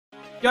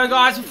Yo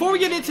guys, before we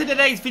get into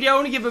today's video, I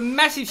want to give a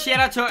massive shout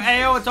out to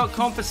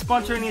Aoa.com for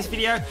sponsoring this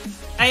video.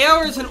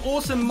 Aoa is an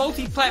awesome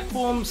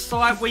multi-platform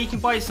site where you can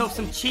buy yourself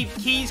some cheap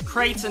keys,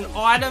 crates and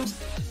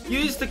items.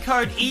 Use the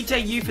code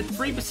EJU for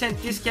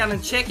 3% discount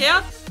and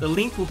checkout. The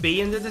link will be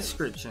in the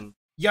description.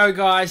 Yo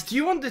guys, do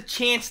you want the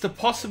chance to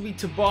possibly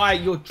buy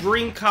your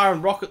dream car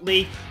in Rocket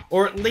League,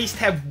 or at least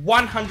have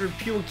 100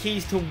 pure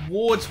keys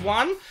towards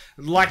one?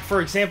 Like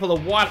for example a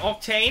white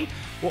octane?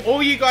 Well,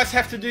 all you guys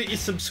have to do is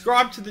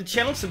subscribe to the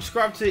channel,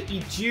 subscribe to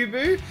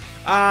EJU-BU.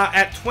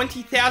 At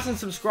 20,000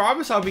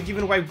 subscribers, I'll be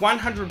giving away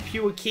 100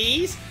 pure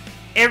keys.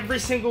 Every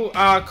single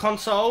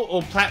console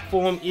or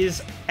platform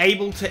is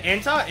able to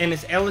enter and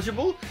is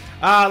eligible.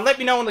 Let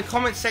me know in the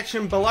comment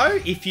section below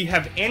if you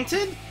have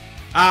entered.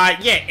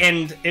 Yeah,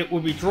 and it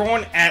will be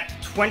drawn at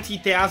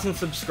 20,000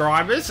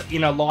 subscribers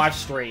in a live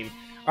stream.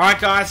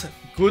 Alright guys,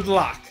 good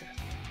luck.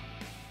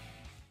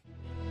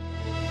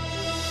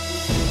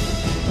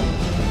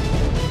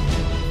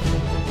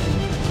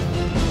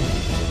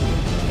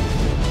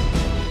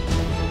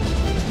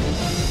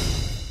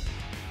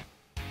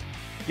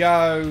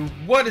 Yo,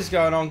 what is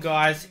going on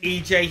guys?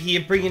 EJ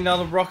here, bringing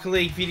another Rocket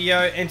League video,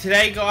 and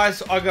today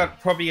guys, I got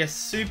probably a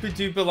super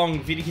duper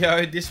long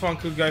video. This one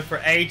could go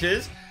for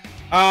ages.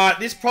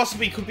 This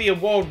possibly could be a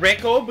world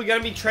record. We're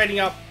going to be trading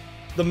up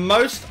the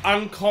most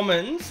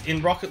uncommons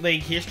in Rocket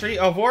League history.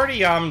 I've already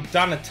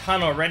done a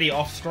ton already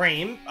off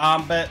stream,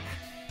 but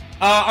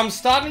I'm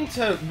starting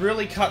to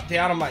really cut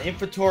down on my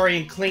inventory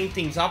and clean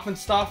things up and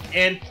stuff.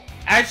 And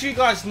as you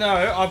guys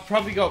know, I've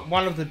probably got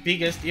one of the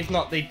biggest, if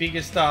not the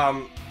biggest,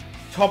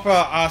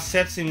 topper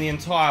sets in the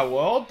entire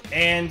world.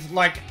 And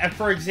like,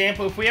 for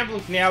example, if we have a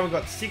look now, we've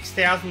got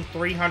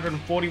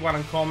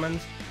 6,341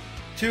 uncommons,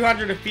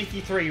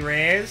 253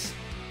 rares,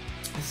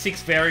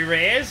 6 very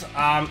rares,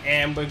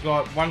 and we've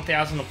got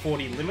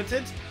 1,040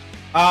 limiteds.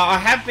 I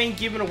have been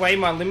giving away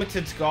my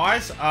limiteds,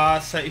 guys,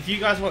 so if you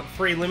guys want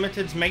free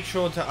limiteds, make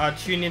sure to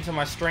tune into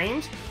my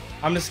streams.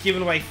 I'm just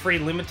giving away free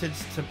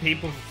limiteds to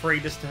people for free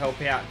just to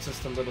help out. It's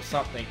just a little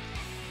something.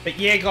 But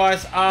yeah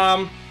guys,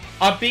 I've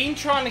been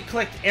trying to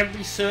collect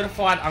every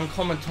certified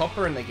uncommon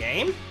topper in the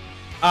game.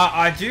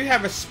 I do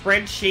have a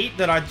spreadsheet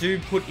that I do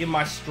put in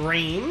my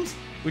streams,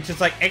 which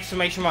is like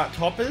exclamation mark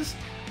toppers.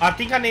 I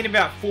think I need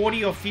about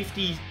 40 or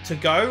 50 to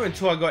go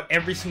until I got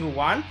every single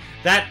one.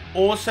 That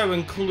also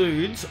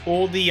includes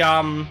all the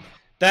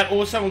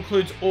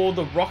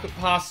Rocket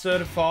Pass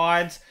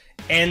certifieds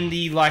and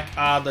the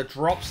the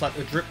drops, like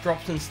the drip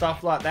drops and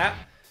stuff like that.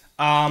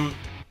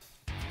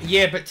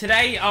 Yeah, but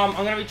today I'm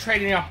going to be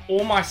trading up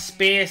all my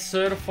spare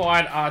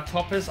certified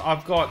toppers.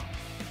 I've got,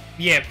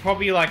 yeah,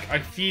 probably like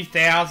a few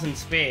thousand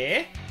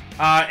spare.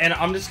 And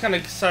I'm just gonna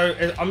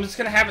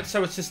have it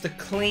so it's just a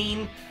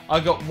clean. I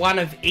got one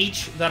of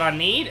each that I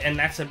need, and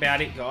that's about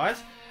it,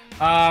 guys.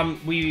 I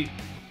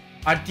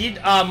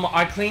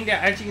cleaned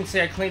out, as you can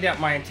see, I cleaned out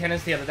my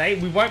antennas the other day.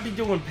 We won't be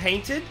doing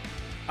painted.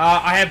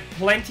 I have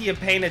plenty of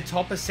painted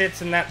topper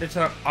sets and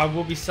that I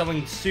will be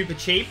selling super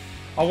cheap.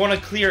 I want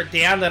to clear it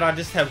down that I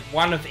just have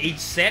one of each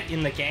set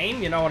in the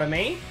game. You know what I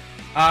mean?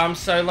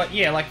 So like,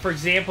 yeah, like for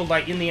example,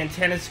 like in the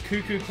antennas,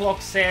 cuckoo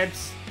clock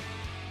sets.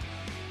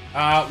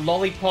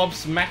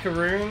 Lollipops,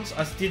 macaroons.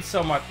 I did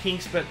sell my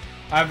pinks, but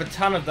I have a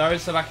ton of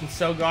those that I can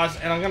sell, guys,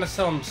 and I'm going to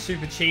sell them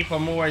super cheap.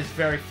 I'm always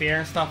very fair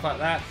and stuff like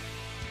that.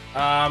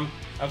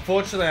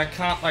 Unfortunately, I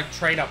can't like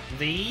trade up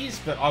these,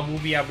 but I will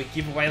be able to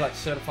give away like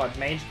certified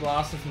mage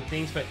glasses and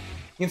things. But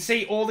you can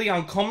see all the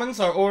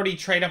uncommons. I already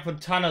trade up a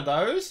ton of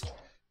those,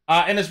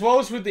 and as well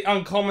as with the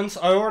uncommons,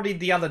 I already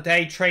the other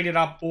day traded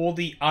up all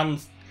the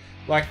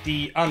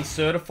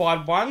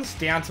uncertified ones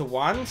down to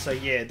 1. So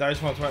yeah,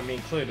 those ones won't be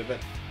included, but.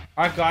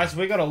 Alright guys,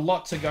 we got a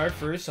lot to go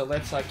through, so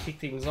let's kick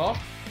things off.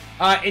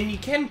 And you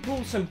can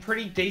pull some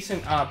pretty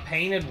decent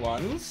painted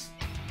ones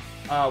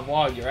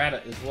while you're at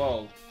it as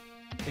well.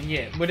 But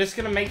yeah, we're just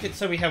going to make it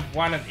so we have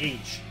one of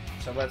each.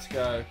 So let's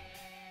go.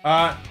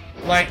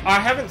 Like, I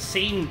haven't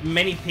seen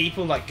many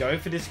people like go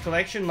for this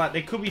collection. Like,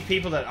 there could be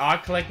people that are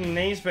collecting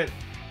these, but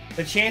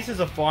the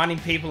chances of finding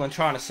people and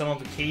trying to sell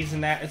them for keys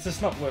and that, it's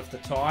just not worth the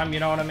time, you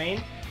know what I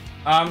mean?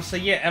 So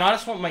yeah, and I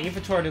just want my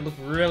inventory to look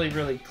really,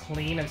 really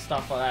clean and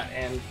stuff like that,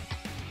 and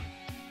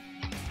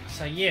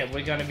so yeah,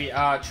 we're going to be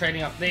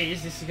trading up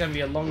these. This is going to be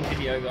a long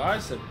video,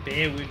 guys, so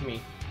bear with me.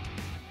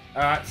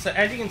 Alright, so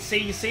as you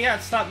see how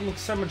it's starting to look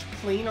so much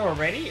cleaner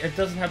already? It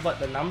doesn't have like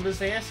the numbers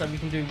there, so we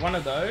can do one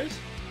of those.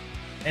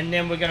 And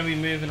then we're going to be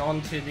moving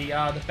on to the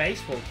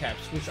baseball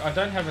caps, which I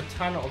don't have a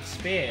ton of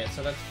spare,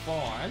 so that's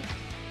fine.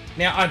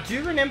 Now, I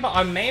do remember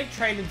I may have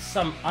traded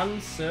some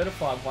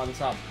uncertified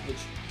ones up, which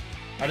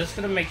I'm just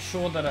going to make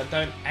sure that I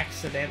don't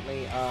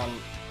accidentally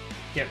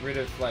get rid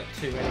of like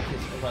too many,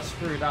 because if I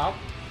screwed up,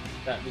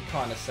 that'd be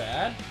kind of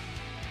sad.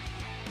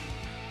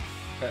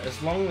 But as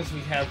long as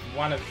we have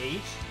one of each.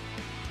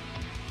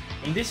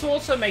 And this will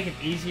also make it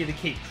easier to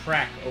keep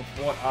track of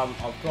what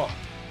I've got.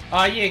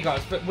 Yeah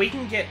guys, but we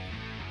can get,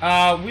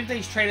 with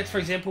these traders for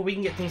example, we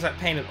can get things like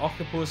painted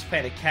octopus,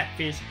 painted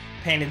catfish,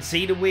 painted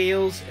cedar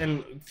wheels,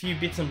 and a few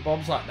bits and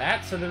bobs like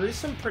that. So there is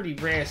some pretty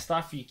rare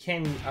stuff you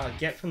can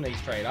get from these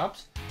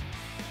trade-ups.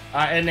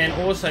 And then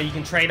also you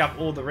can trade up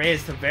all the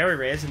rares to very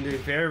rares and do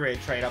very rare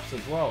trade-ups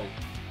as well.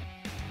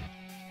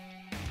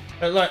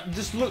 But look,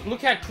 just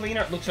look how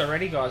cleaner it looks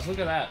already, guys. Look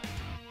at that.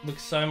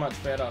 Looks so much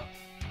better.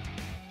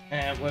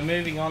 And we're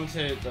moving on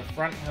to the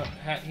front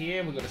hat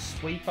here. We've got a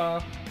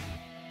sweeper.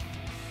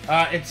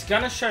 It's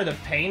gonna show the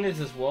painters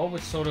as well,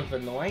 which is sort of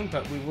annoying,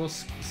 but we will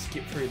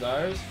skip through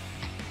those.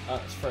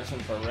 Let's throw some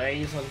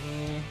berets on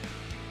here.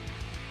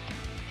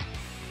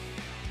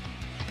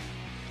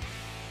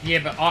 Yeah,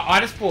 but I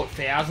just bought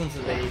thousands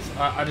of these.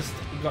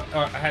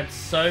 I had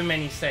so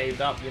many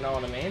saved up, you know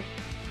what I mean?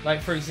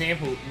 Like, for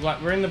example,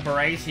 like we're in the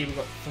berets here, we've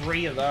got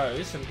 3 of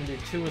those, so we can do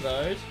 2 of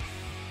those.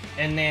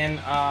 And then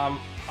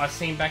I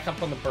seen back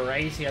up on the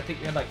berets here, I think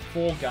we had like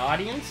 4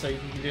 guardians, so you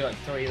can do like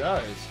 3 of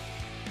those.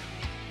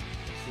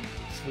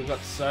 So we've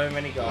got so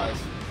many guys.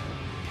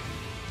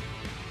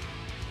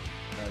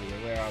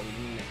 Where are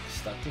we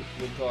next? I think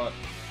we've got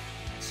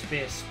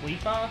spare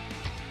sweeper.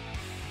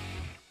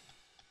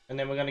 And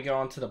then we're going to go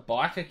on to the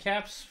biker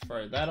caps.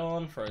 Throw that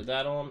on, throw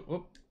that on.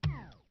 Whoop.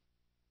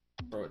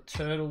 Throw a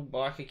turtle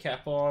biker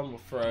cap on. We'll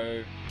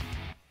throw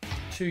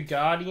 2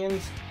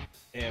 guardians.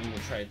 And we'll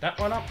trade that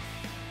one up.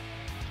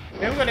 We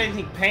haven't got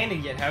anything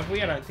painted yet, have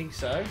we? I don't think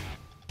so.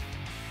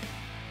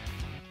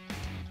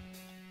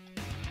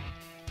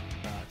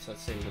 Alright, so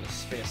let's see. We've got a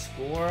spare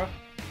scorer.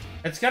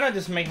 It's going to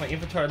just make my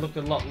inventory look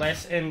a lot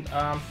less. And,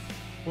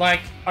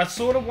 like, I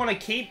sort of want to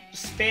keep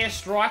spare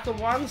striker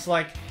ones.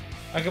 Like,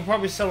 I could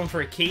probably sell them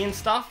for a key and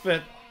stuff,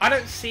 but I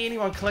don't see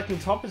anyone collecting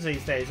toppers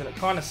these days, and it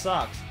kind of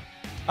sucks.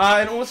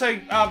 And also,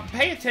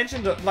 pay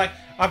attention to, like,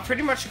 I've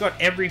pretty much got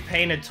every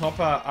painted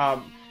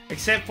topper,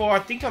 except for, I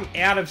think I'm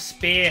out of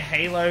spare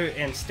Halo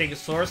and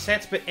Stegosaurus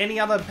sets, but any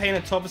other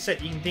painted topper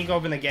set you can think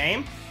of in the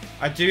game,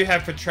 I do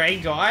have for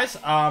trade, guys.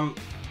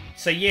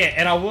 So yeah,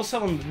 and I will sell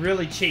them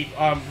really cheap,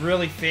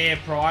 really fair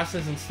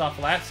prices and stuff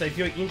like that, so if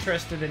you're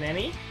interested in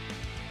any,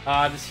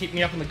 just hit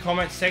me up in the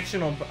comments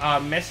section or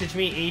message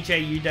me,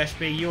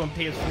 EJU-BU on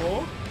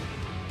PS4,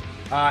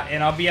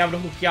 and I'll be able to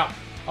hook you up.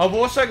 I've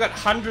also got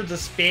hundreds of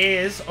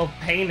spares of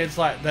painters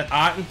like that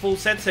aren't in full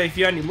sets, so if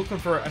you're only looking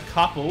for a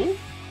couple,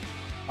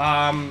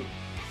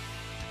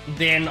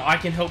 then I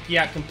can help you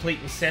out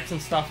completing sets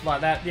and stuff like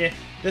that. Yeah,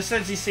 just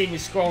as you see me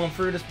scrolling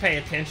through, just pay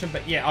attention,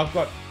 but yeah, I've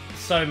got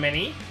so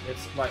many,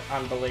 it's like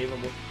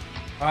unbelievable.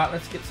 Alright,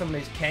 let's get some of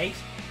these cakes.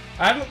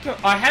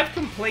 I have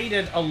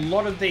completed a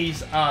lot of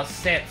these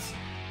sets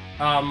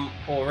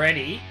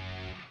already,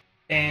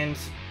 and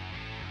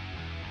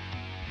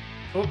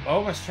I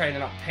almost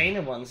traded up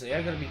painted ones there.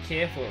 I've got to be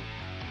careful.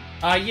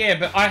 Yeah,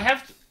 but I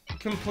have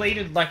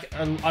completed like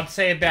I'd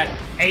say about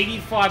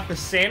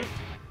 85%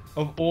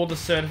 of all the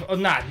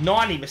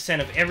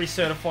 90% of every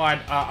certified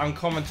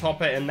uncommon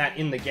topper and that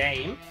in the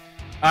game.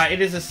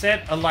 It is a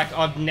set like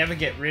I'd never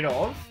get rid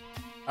of,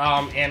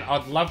 and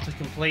I'd love to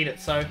complete it.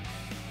 So.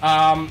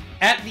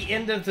 At the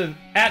end of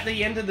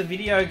the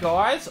video,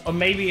 guys, or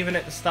maybe even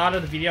at the start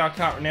of the video, I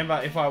can't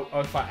remember if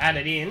I add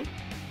it in.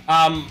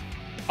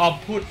 I'll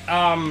put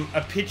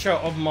a picture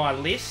of my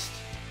list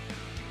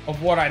of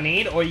what I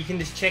need, or you can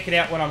just check it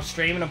out when I'm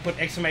streaming and put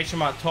exclamation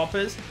mark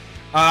toppers.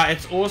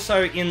 It's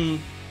also in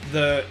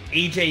the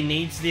EJ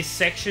needs this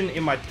section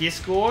in my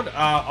Discord.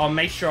 I'll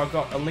make sure I've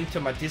got a link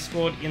to my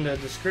Discord in the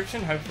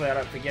description. Hopefully I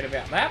don't forget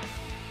about that.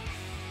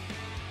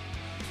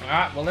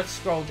 Alright, well, let's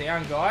scroll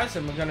down, guys,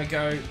 and we're going to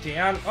go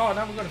down. Oh,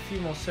 no, we've got a few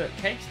more cert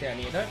cakes down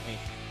here, don't we?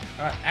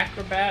 Alright,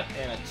 acrobat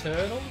and a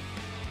turtle.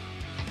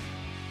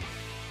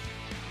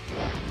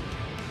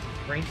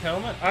 Brink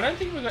helmet. I don't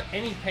think we've got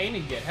any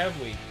painted yet, have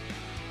we?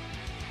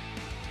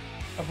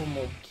 Couple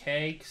more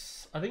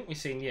cakes. I think we've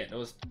seen, yeah, there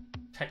was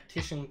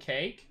tactician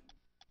cake.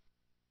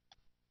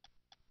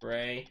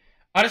 Gray.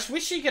 I just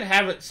wish you could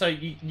have it so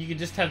you could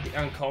just have the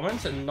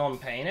uncommons and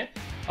non-painted.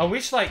 I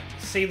wish, like,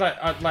 see, like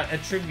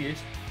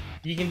attributes.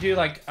 You can do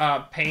like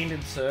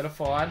painted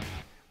certified.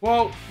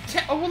 Well,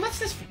 let's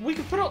just we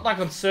could put it like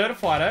on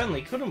certified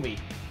only, couldn't we?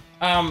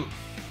 And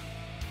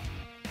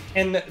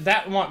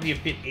that might be a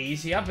bit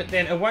easier, but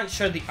then it won't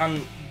show the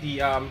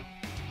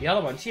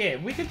other ones. Yeah,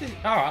 we could do.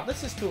 All right,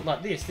 let's just do it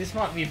like this. This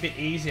might be a bit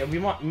easier. We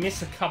might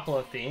miss a couple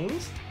of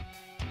things,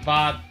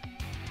 but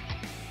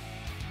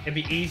it'd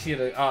be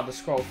easier to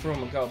scroll through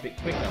them and go a bit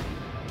quicker.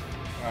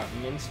 All right,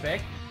 min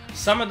spec.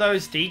 Some of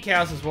those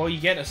decals as well,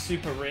 you get a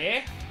super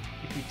rare.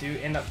 If you do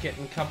end up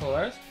getting a couple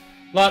of those.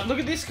 Like, look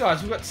at this,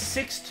 guys. We've got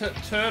 6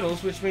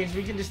 turtles, which means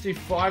we can just do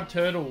 5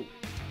 turtle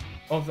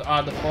of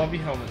the Bobby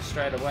helmet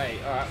straight away.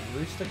 Alright,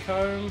 rooster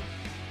comb.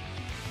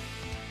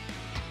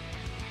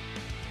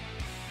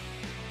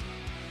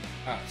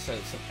 Alright, so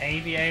some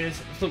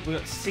aviators. Look, we've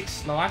got 6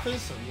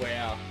 snipers.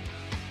 Wow.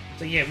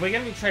 So yeah, we're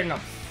going to be trading up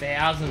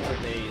thousands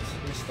of these.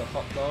 Mr.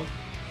 Hot Dog.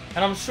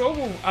 And I'm sure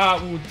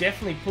we'll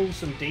definitely pull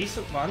some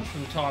decent ones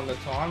from time to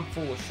time,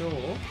 for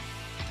sure.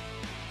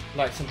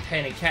 Like some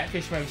painted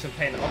catfish, maybe some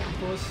painted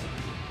octopus.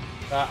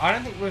 I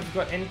don't think we've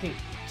got anything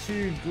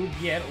too good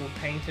yet or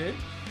painted.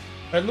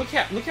 But look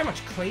how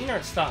much cleaner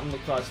it's starting to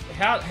look, guys.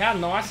 How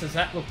nice does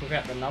that look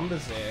without the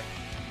numbers there?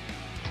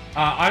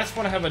 I just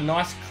want to have a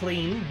nice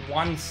clean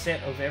one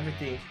set of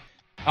everything.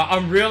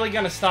 I'm really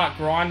going to start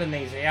grinding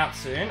these out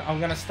soon. I'm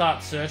going to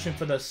start searching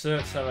for the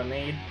certs that I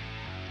need.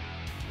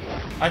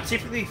 I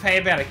typically pay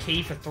about a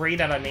key for 3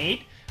 that I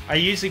need. I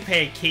usually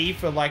pay a key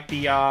for like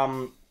the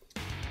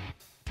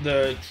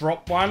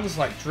drop ones,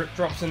 like drip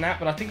drops and that,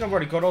 but I think I've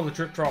already got all the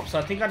drip drops, so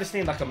I think I just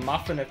need like a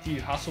muffin, a few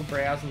hustle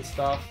brows and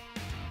stuff.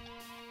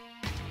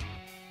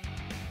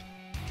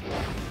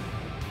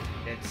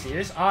 Dead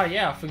serious? Oh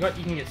yeah, I forgot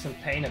you can get some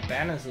painted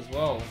banners as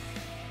well.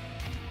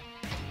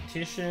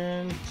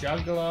 Petition,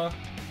 juggler.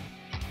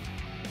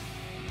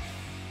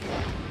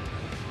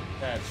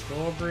 Bad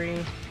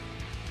strawberry.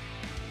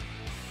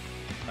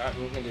 Alright,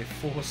 we're gonna do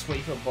 4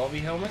 sweeper Bobby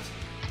helmets.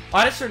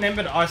 I just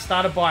remembered I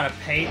started buying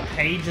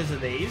pages of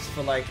these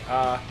for like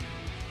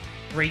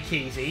 3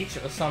 keys each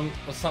or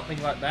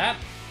something like that.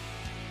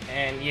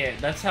 And yeah,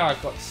 that's how I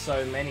got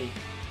so many.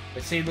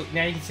 But see, look,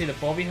 now you can see the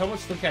Bobby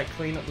helmets. Look how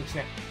clean it looks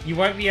now. You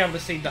won't be able to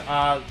see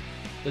the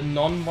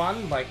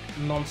non-one, like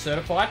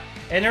non-certified.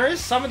 And there is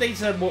some of these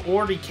that were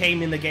already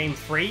came in the game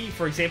free.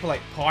 For example,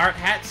 like pirate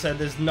hat. So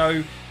there's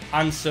no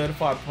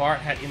uncertified pirate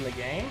hat in the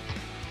game.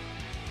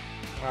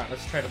 Alright,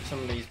 let's trade up some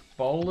of these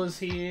bowlers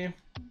here.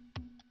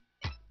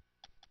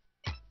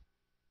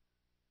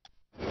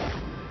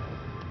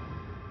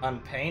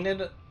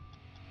 Unpainted.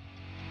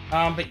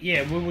 But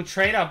yeah, we will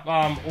trade up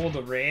all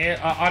the rare.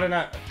 I don't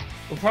know.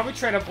 We'll probably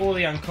trade up all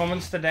the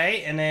uncommons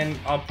today, and then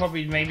I'll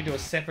probably maybe do a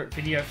separate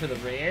video for the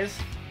rares.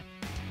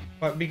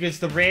 But because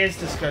the rares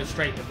just go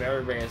straight to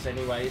very rares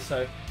anyway,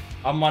 so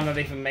I might not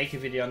even make a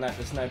video on that.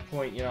 There's no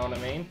point, you know what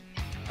I mean?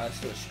 Let's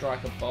do a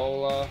striker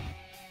bowler,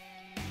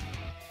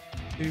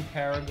 2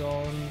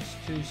 paragons,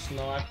 2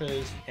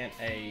 snipers, and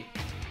a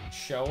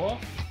show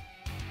off.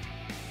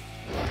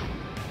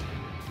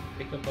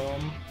 Pick a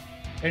bomb.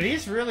 It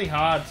is really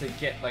hard to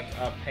get like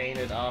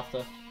painted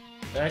after.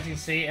 But as you can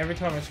see, every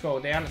time I scroll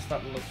down, it's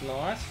starting to look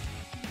nice.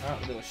 Alright,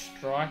 we'll do a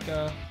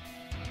striker.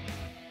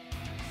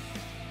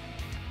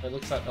 It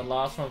looks like the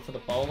last one for the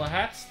bowler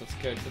hats. Let's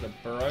go to the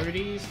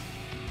Brodies.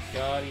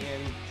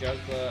 Guardian,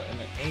 Juggler, and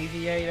an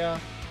Aviator.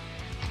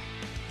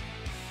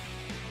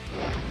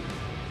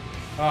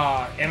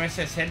 Ah,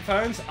 MSS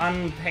headphones,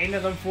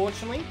 unpainted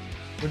unfortunately.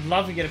 Would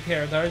love to get a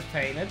pair of those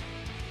painted.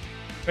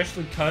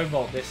 Especially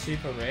Cobalt, they're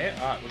super rare.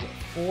 Alright, we've got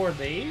 4 of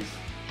these.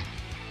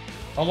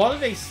 A lot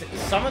of these,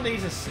 some of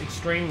these are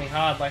extremely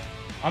hard. Like,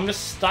 I'm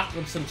just stuck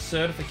with some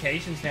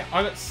certifications now.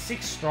 I got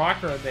 6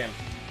 striker of them.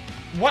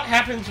 What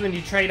happens when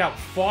you trade up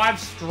 5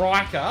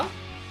 striker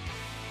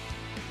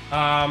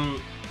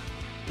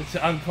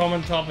to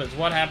uncommon toppers?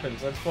 What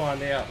happens? Let's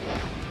find out.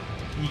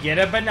 You get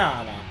a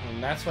banana,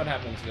 and that's what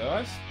happens,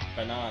 guys.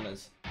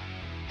 Bananas.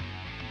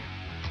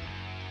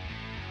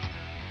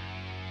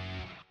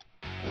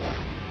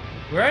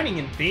 We're only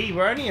in B.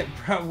 We're only at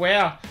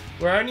wow.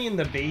 We're only in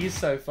the B's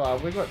so far.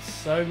 We've got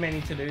so many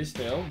to do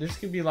still. This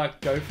could be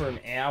like go for an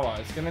hour.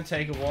 It's gonna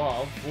take a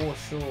while for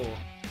sure.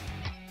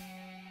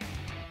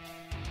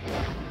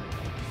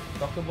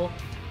 Soccer ball.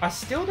 I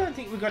still don't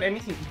think we got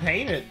anything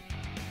painted.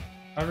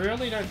 I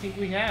really don't think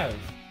we have.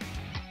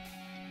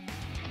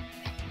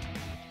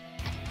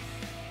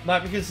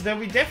 Like, because there'll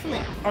be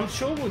definitely, I'm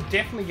sure we'll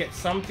definitely get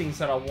some things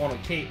that I want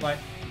to keep. Like,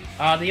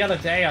 the other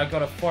day I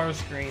got a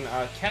forest green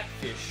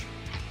catfish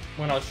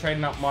when I was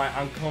trading up my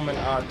uncommon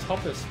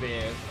topper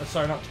spare.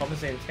 Sorry, not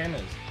toppers,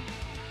 antennas.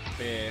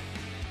 Spare.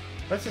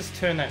 Let's just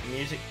turn that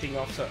music thing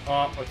off. So,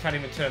 oh, I can't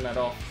even turn that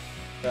off.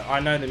 But I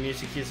know the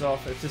music is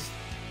off. It's just,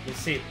 you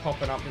see it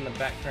popping up in the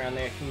background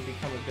there. It can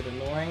become a bit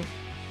annoying.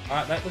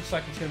 Alright, that looks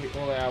like it's going to be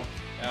all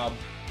our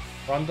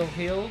bundle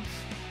heals.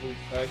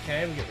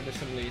 Okay, we'll get rid of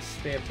some of these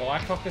spare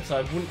bicockets.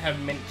 I wouldn't have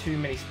too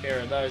many spare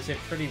of those. They're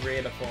pretty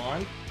rare to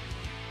find.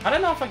 I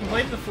don't know if I can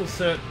believe the full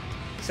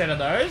set of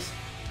those.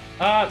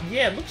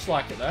 Yeah, it looks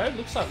like it though. It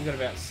looks like we've got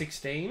about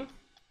 16.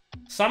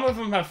 Some of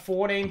them have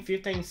 14,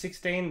 15,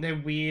 16. They're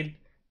weird,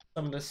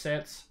 some of the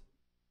sets.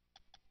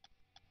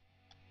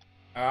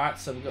 Alright,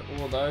 so we've got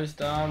all those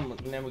done. And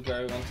then we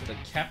go on to the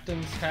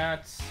captain's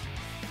hats.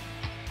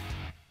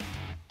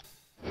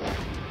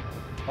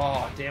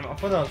 Oh, damn, I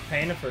thought I was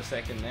painted for a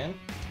second then.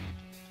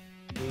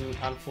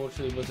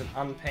 Unfortunately, it was an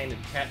unpainted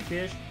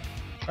catfish.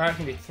 Alright, I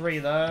can do 3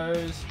 of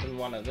those and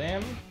 1 of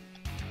them.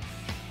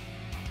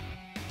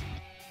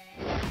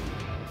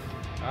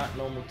 Alright,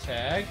 normal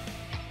tag.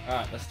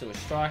 Alright, let's do a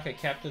striker,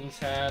 captain's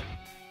hat.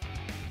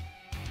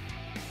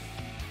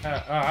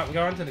 Alright, we're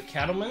going to the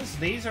cattlemen's.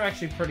 These are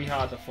actually pretty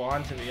hard to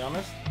find, to be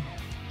honest.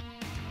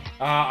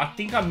 I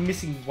think I'm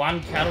missing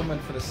 1 cattleman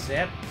for the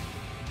set.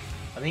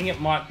 I think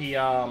it might be,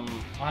 I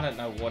don't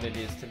know what it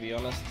is, to be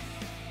honest.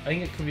 I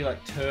think it could be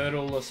like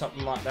Turtle or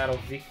something like that, or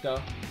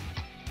Victor.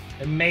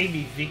 It may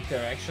be Victor,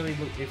 actually.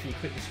 Look, if you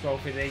quickly scroll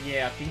through there,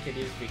 yeah, I think it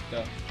is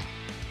Victor.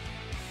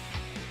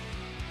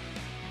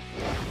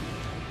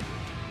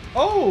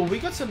 Oh, we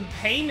got some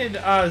painted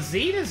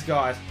Zetas,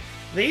 guys.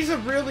 These are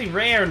really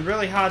rare and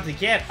really hard to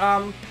get.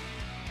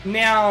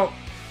 Now,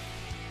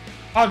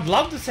 I'd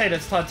love to say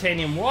that's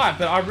titanium white,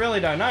 but I really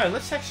don't know.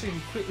 Let's actually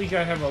quickly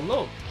go have a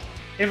look.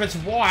 If it's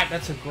white,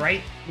 that's a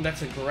great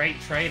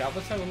trade up.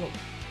 Let's have a look.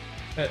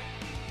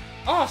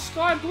 Oh,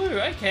 sky blue.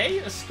 Okay,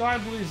 a sky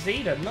blue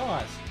Zeta.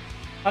 Nice.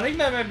 I think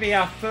that may be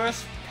our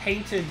first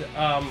painted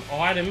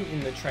item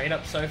in the trade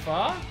up so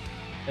far.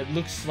 It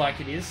looks like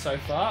it is so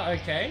far.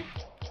 Okay.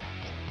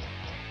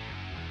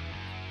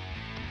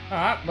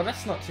 Alright, well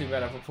that's not too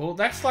bad of a pull.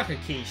 That's like a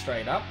key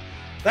straight up.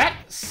 That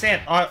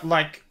set,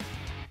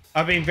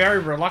 I've been very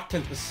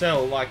reluctant to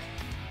sell. Like,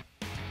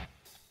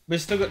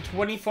 we've still got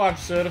 25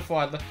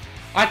 certified.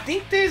 I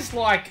think there's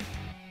like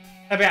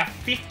about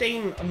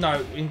 15,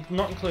 no,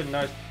 not including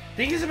those. I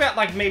think there's about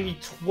like maybe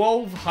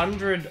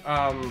 1,200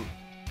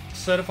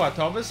 certified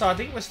toppers. So I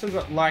think we've still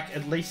got like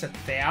at least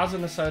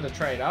 1,000 or so to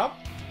trade up.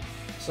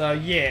 So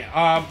yeah,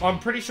 I'm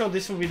pretty sure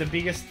this will be the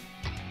biggest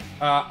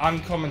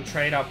uncommon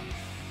trade up.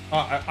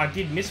 I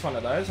did miss one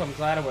of those. I'm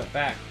glad I went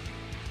back.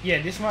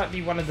 Yeah, this might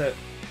be one of the...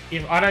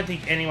 I don't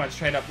think anyone's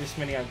traded up this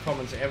many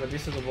uncommons ever.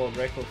 This is a world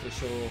record for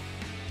sure.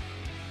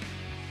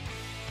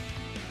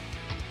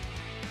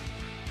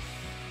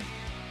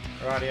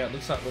 Right, yeah, it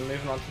looks like we're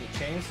moving on to the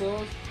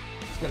chainsaws.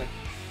 Just gonna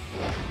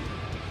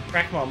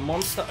crack my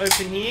monster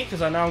open here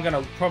because I know I'm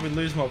gonna probably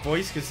lose my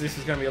voice because this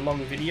is gonna be a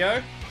long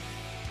video.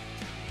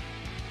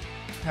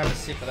 Have a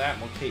sip of that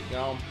and we'll keep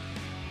going.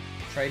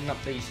 Trading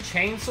up these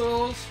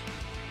chainsaws.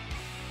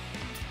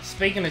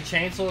 Speaking of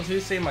chainsaws,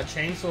 who's seen my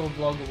chainsaw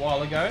vlog a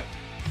while ago?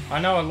 I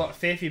know a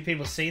fair few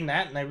people seen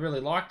that and they really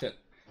liked it.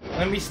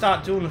 When we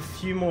start doing a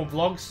few more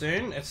vlogs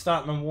soon, it's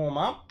starting to warm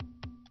up.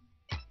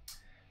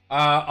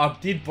 I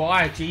did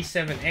buy a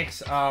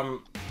G7X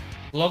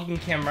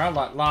vlogging camera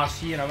like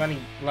last year, and I've only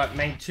like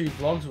made 2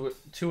 or 3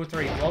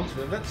 vlogs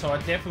with it, so I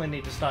definitely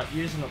need to start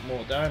using it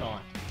more, don't I?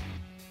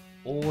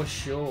 For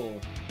sure.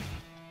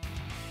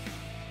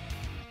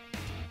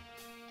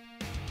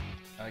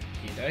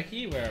 Okie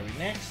dokie, where are we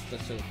next?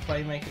 Let's do a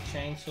Playmaker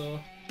chainsaw.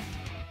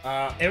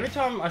 Every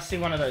time I see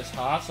one of those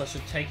hearts, I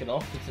should take it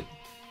off because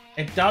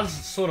it does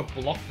sort of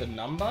block the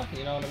number,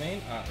 you know what I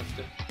mean? Alright, let's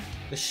do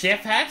the chef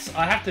hats.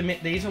 I have to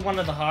admit, these are one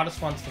of the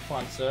hardest ones to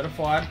find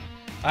certified.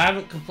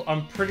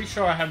 I'm pretty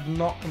sure I have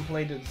not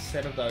completed a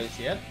set of those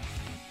yet.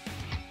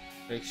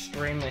 They're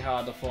extremely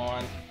hard to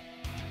find.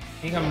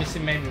 I think I'm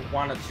missing maybe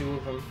 1 or 2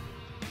 of them.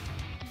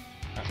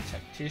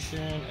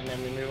 Tactician, and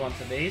then we move on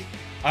to these.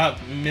 I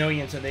have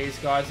millions of these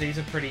guys. These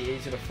are pretty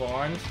easy to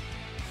find.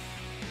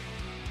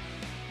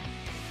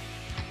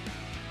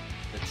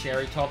 The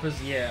cherry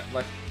toppers, yeah.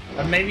 Like,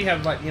 I maybe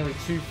have like nearly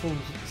 2 full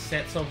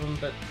sets of them,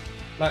 but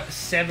like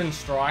 7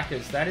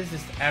 strikers. That is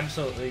just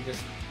absolutely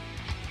just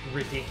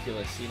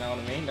ridiculous. You know what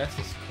I mean? That's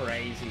just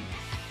crazy.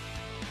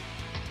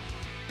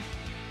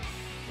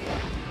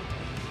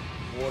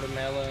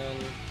 Watermelon.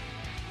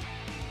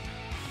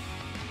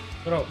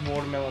 What up,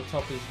 watermelon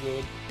top is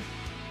good.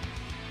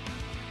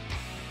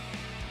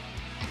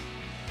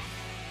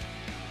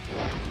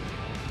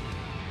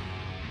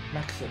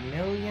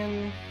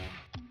 Maximilian,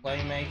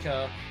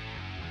 Playmaker.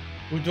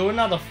 We'll do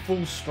another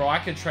full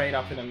striker trade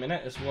up in a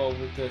minute as well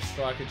with the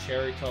striker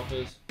cherry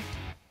toppers.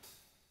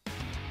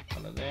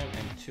 1 of them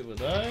and 2 of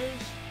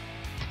those.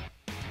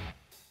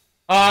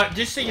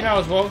 Just so you know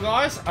as well,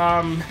 guys,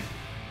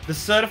 the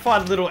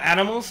certified little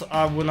animals,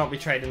 I will not be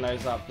trading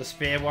those up. The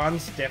spare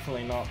ones,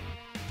 definitely not.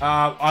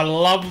 I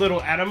love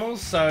little animals,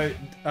 so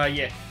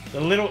yeah,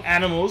 the little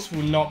animals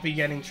will not be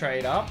getting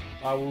trade up.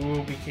 I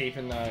will be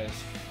keeping those.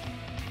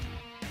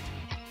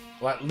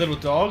 Like little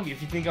dog, if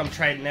you think I'm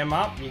trading them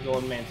up, you're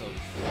going mental.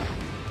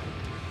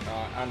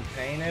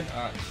 Unpainted.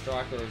 Alright,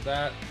 striker of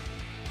that.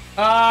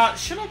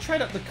 Should I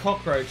trade up the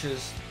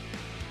cockroaches?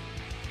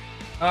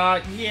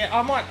 Yeah,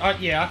 I might.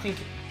 Yeah, I think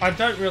I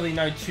don't really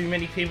know too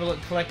many people that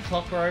collect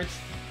cockroach.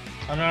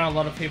 I know a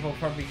lot of people are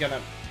probably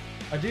gonna.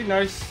 I do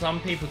know some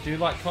people do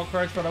like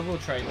cockroach, but I will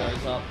trade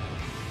those up.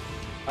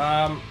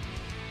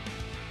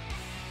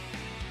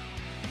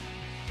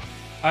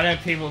 I know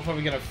people are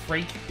probably going to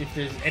freak if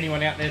there's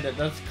anyone out there that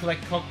does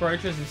collect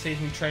cockroaches and sees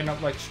me trading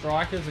up like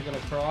strikers, are going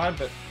to cry,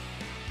 but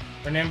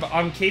remember,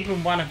 I'm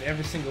keeping 1 of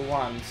every single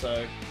one,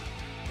 so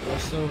I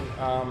still,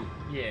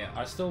 yeah,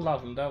 I still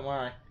love them, don't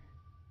worry.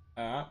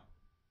 Alright.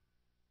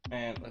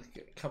 And let's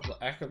get a couple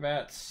of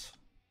acrobats.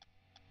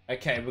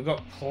 Okay, we've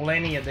got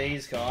plenty of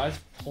these guys,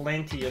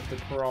 plenty of the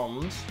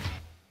chroms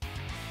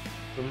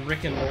from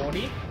Rick and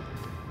Morty.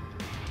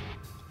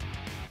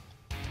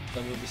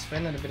 So we'll be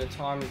spending a bit of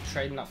time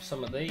trading up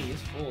some of these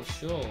for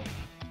sure. 1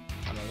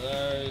 of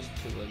those,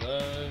 2 of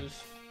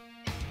those.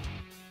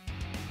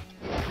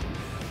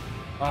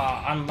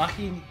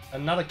 Unlucky,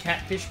 another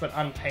catfish but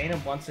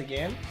unpainted once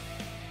again.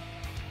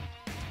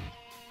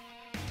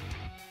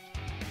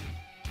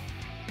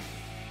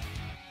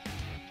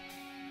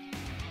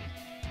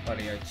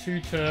 Rightio,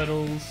 2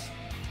 turtles,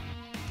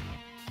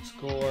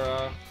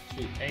 scorer,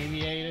 2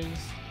 aviators,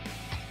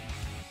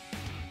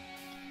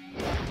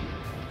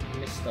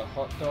 Mr.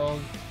 Hot Dog.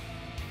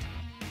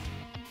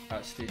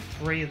 Let's do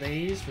 3 of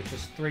these, which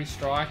is 3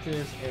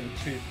 strikers and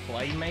 2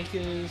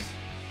 playmakers.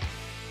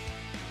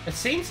 It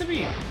seems to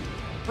be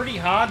pretty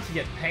hard to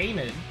get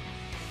painted.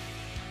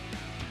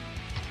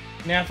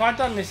 Now, if I'd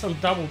done this on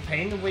double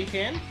painted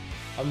weekend,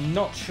 I'm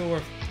not sure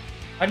if...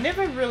 I've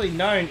never really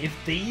known if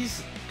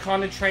these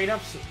kind of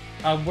trade-ups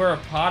were a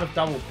part of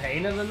double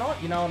painted or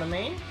not, you know what I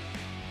mean?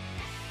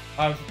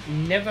 I've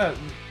never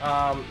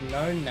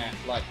known that.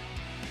 Like,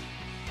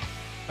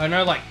 I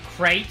know like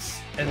crates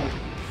and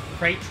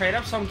crate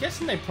trade-ups, so I'm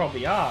guessing they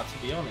probably are,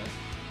 to be honest.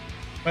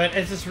 But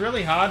it's just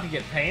really hard to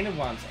get painted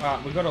ones.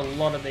 Alright, we've got a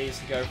lot of these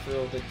to go through,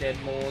 all the dead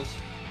moors.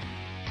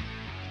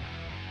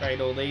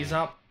 Trade all these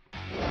up.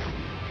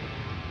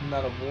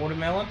 Another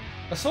watermelon.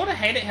 I sort of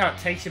hate it how it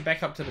takes you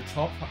back up to the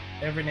top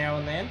every now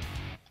and then.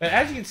 But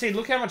as you can see,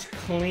 look how much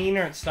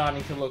cleaner it's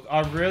starting to look.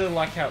 I really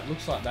like how it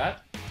looks like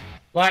that.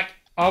 Like,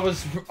 I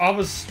was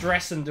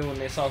stressing doing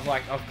this. I was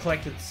like, I've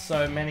collected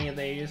so many of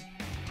these.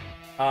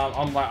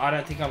 I'm like, I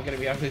don't think I'm going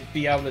to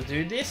be able to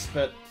do this.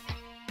 But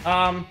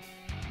now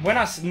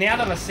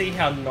that I see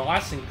how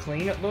nice and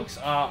clean it looks,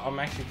 I'm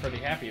actually pretty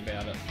happy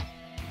about it.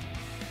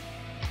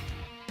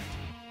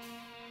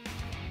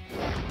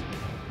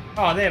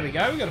 Oh, there we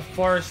go. We got a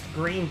forest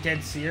green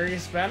dead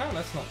serious banner.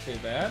 That's not too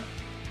bad.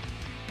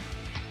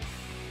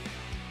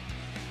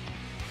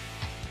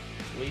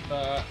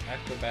 Leaper,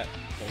 acrobat,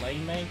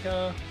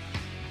 playmaker.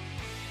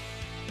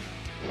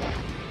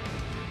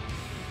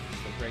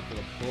 Just a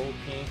regular ball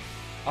king.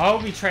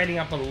 I'll be trading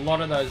up a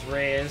lot of those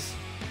rares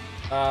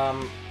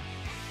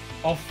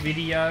off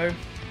video.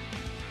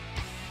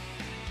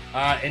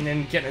 And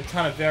then getting a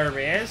ton of very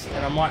rares.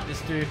 And I might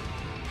just do...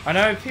 I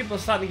know people are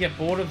starting to get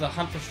bored of the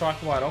Hunt for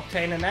Striker White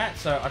Octane and that,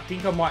 so I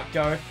think I might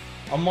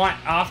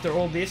after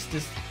all this,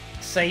 just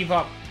save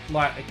up,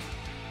 like,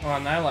 I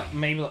don't know, like,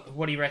 maybe,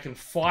 what do you reckon,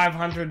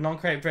 500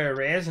 non-crate very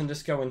rares and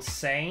just go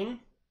insane?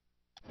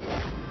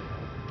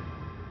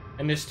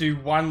 And just do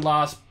one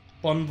last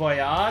Bon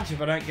Voyage.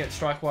 If I don't get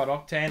Striker White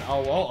Octane,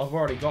 oh well, I've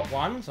already got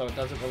one, so it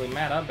doesn't really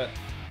matter, but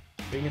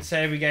we can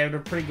say we gave it a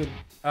pretty good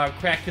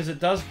crack, because it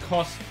does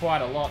cost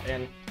quite a lot,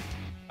 and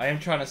I am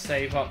trying to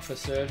save up for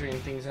surgery and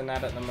things and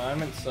that at the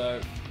moment,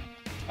 so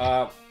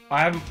I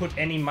haven't put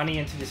any money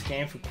into this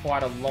game for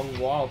quite a long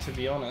while, to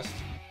be honest.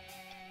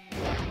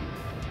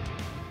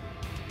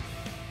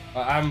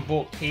 I haven't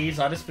bought keys.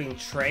 I've just been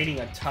trading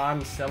a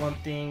ton, selling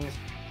things,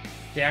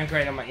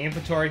 downgrading my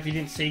inventory. If you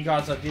didn't see,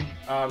 guys, I did.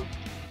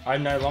 I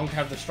no longer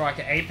have the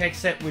Striker Apex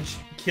set, which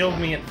killed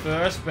me at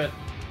first, but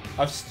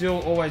I've still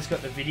always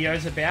got the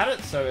videos about it,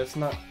 so it's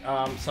not.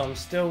 So I'm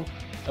still.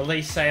 At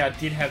least say I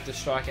did have the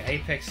Striker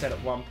Apex set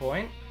at one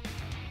point,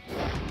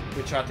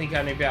 which I think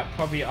only about,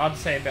 probably I'd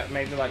say about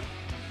maybe like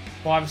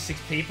 5 or 6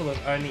 people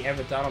have only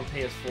ever done on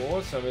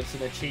PS4, so it's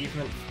an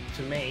achievement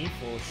to me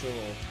for sure.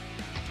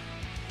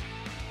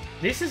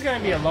 This is going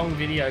to be a long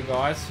video,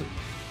 guys.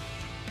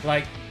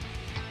 Like,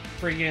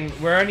 friggin',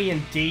 we're only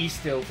in D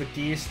still for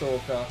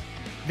Deerstalker.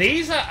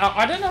 These are,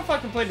 I don't know if I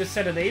completed a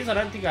set of these, I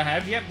don't think I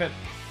have yet, but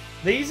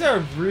these are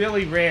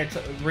really rare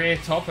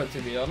topper,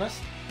 to be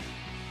honest.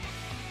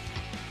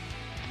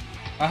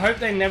 I hope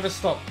they never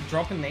stop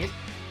dropping these.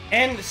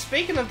 And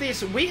speaking of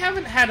this, we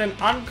haven't had an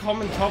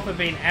uncommon topper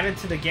being added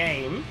to the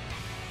game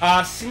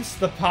since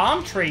the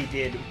Palm Tree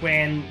did,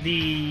 when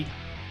the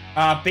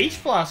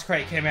Beach Blast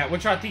crate came out,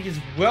 which I think is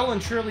well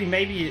and truly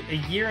maybe a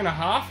year and a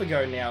half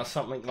ago now,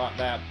 something like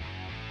that.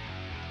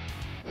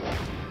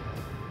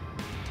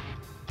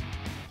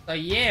 So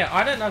yeah,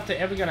 I don't know if they're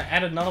ever going to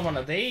add another one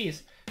of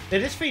these.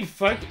 They've just been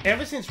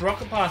ever since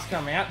Rocket Pass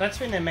come out, that's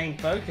been their main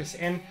focus.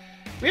 And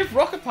with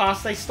Rocket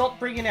Pass, they stopped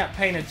bringing out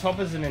painted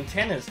toppers and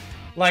antennas.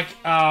 Like,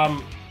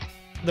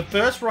 the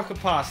first Rocket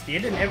Pass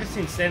did, and ever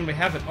since then we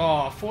haven't.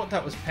 Oh, I thought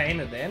that was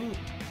painted then.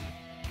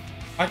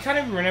 I can't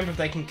even remember if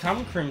they can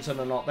come crimson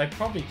or not. They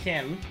probably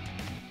can.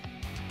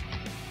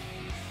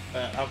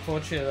 But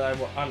unfortunately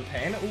they were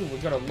unpainted. Ooh,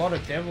 we've got a lot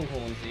of Devil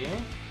Horns here.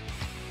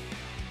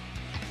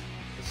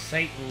 The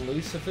Satan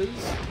Lucifers.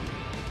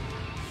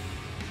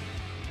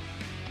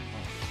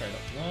 Oh, straight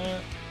up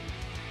that.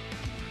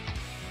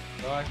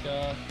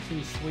 Striker,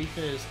 2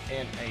 Sweepers,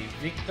 and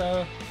a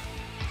Victor.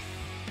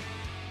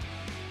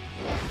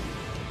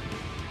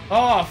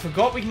 Oh, I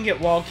forgot we can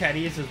get Wildcat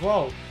ears as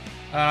well.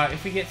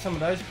 If we get some of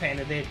those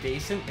painted, they're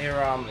decent. They're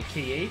a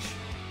key each.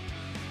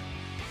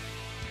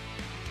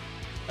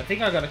 I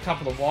think I got a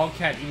couple of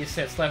Wildcat ear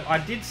sets left. I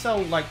did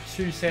sell like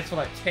 2 sets for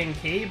like 10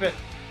 key, but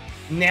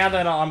now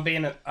that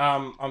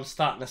I'm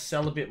starting to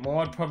sell a bit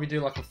more, I'd probably do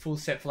like a full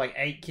set for like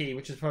 8 key,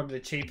 which is probably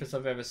the cheapest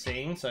I've ever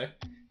seen. So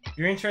if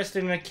you're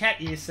interested in a cat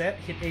ear set,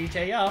 hit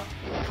EJ up,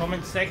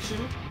 comment section.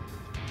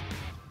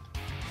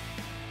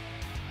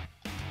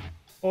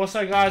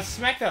 Also, guys,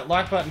 smack that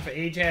like button for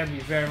EJ, it would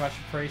be very much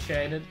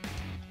appreciated.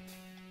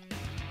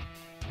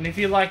 And if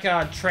you like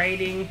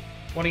trading,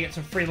 want to get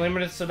some free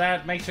limiteds to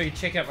that, make sure you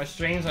check out my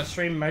streams. I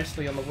stream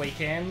mostly on the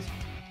weekends.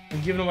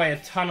 I'm giving away a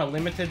ton of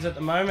limiteds at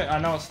the moment. I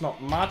know it's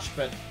not much,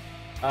 but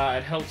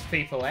it helps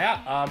people out.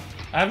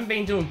 I haven't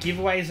been doing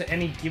giveaways,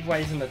 any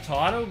giveaways in the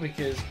title,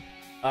 because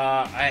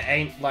I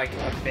ain't like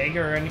a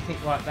beggar or anything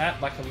like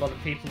that, like a lot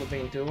of people have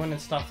been doing and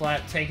stuff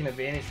like that, taking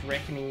advantage,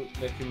 reckoning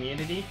the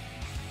community.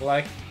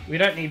 Like, we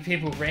don't need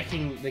people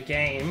wrecking the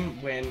game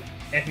when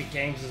Epic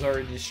Games is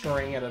already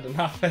destroying it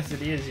enough as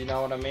it is, you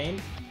know what I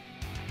mean?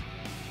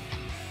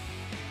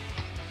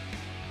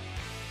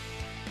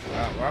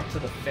 Alright, we're up to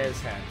the Fez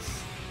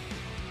hats.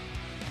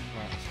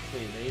 Alright, let's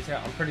clear these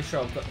out. I'm pretty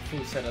sure I've got the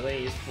full set of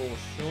these for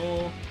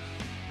sure.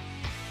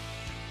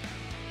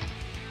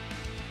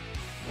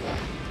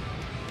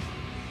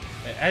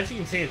 As you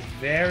can see, it's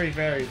very,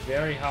 very,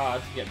 very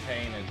hard to get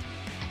painted.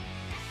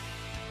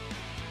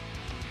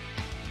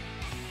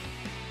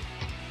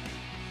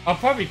 I'll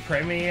probably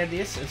premiere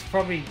this. It's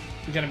probably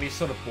going to be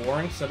sort of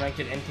boring, so I don't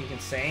get anything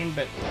insane,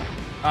 but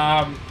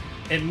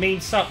it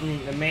means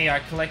something to me.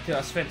 I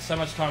spent so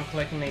much time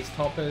collecting these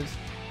toppers,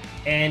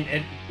 and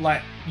it,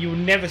 like, you'll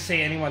never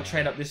see anyone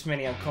trade up this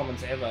many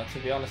uncommons ever, to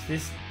be honest.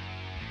 This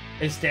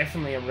is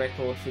definitely a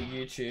record for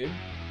YouTube,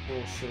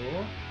 for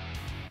sure.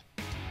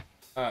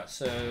 Alright,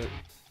 so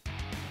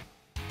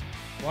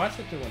why is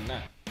it doing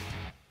that?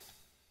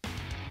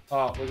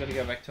 Oh, we're gonna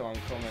go back to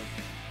uncommon.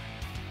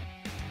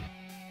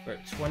 We're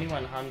at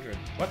 2100.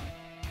 What?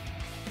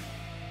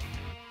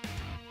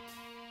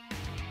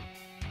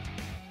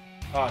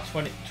 Oh,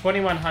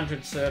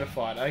 2100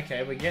 certified.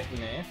 Okay, we're getting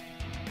there.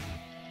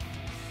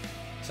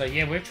 So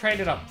yeah, we've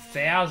traded up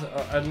 1,000, or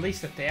at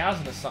least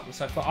 1,000 or something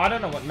so far. I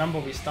don't know what number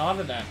we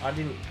started at. I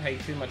didn't pay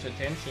too much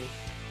attention.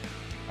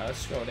 Let's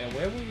scroll down.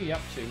 Where were we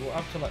up to? We're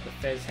up to like the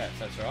Fez hats,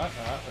 that's right.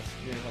 Alright, let's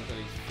move on to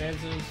these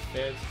Fezes.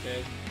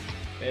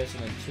 Fez,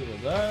 and then 2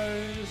 of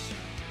those.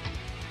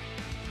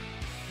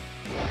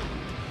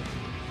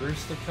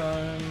 Rooster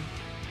Cone.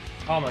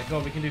 Oh my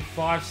god, we can do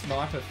 5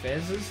 Sniper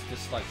Fezes,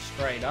 just like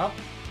straight up.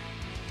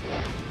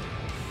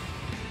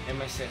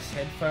 MSS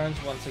headphones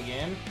once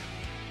again.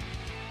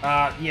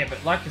 Yeah,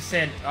 but like I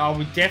said,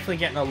 we're definitely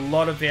getting a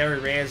lot of very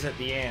rares at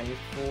the end,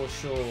 for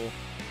sure.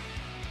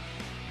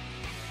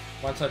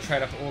 Once I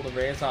trade up all the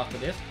rares after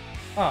this.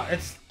 Oh,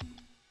 it's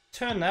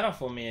turned that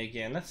off on me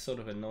again. That's sort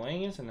of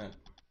annoying, isn't it?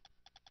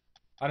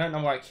 I don't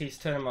know why it keeps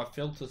turning my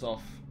filters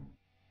off.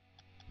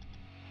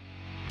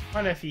 I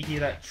don't know if you hear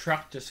that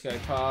truck just go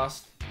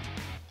past.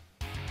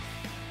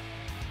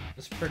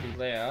 It's pretty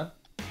loud.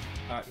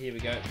 Alright, here we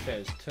go.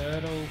 There's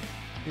Turtle,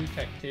 2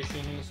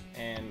 Tacticians,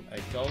 and a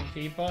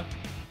Goalkeeper.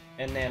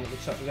 And then it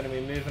looks like we're going to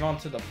be moving on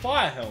to the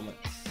Fire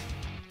Helmets.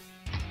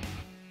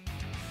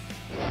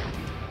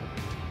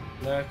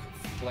 Lurk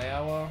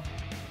Flower.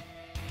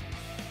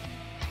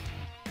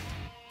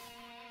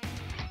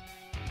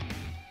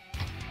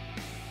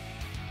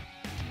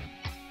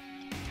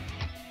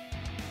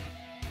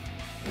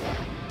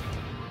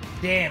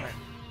 Damn it.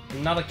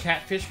 Another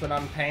catfish, but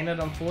unpainted,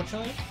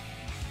 unfortunately.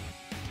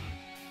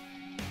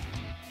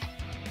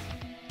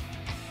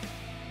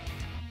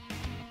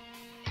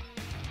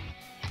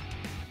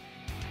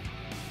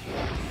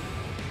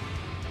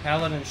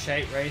 Paladin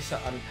Shape Racer,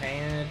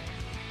 unpainted.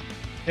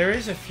 There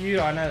is a few,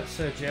 I know that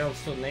Sir Gerald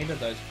still needed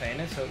those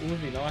painted, so it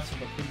would be nice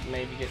if I could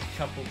maybe get a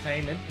couple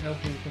painted, help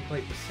him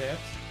complete the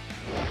sets.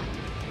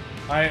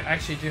 I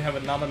actually do have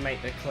another mate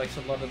that collects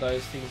a lot of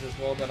those things as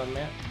well that I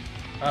met.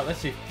 Alright,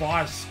 let's do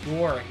 5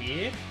 scorer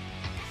here.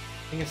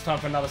 I think it's time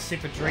for another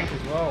sip of drink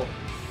as well.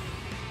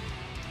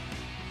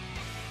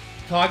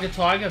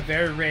 Tiger,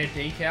 very rare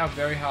decal,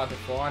 very hard to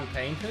find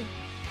painted.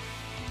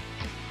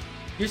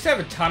 Used to have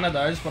a ton of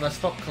those, but I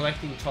stopped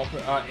collecting decals,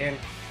 and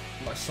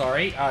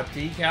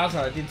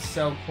I did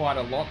sell quite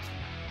a lot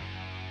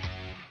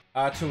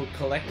to a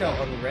collector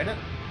on Reddit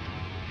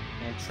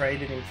and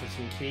traded him for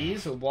some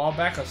keys. A while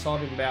back, I sold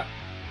him about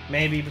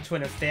maybe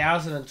between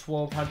 1,000 and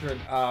 1,200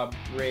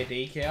 rare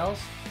decals.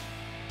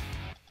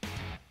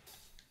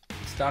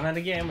 It's done it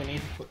again. We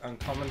need to put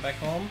uncommon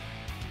back on.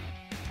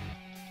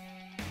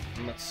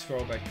 And let's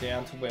scroll back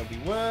down to where we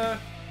were.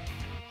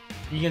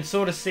 You can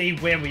sort of see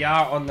where we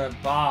are on the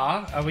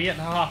bar. Are we at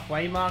the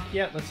halfway mark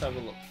yet? Let's have a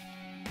look.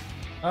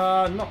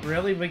 Not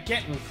really. We're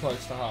getting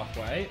close to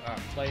halfway.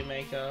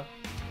 Playmaker.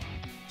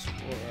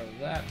 Score over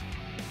that.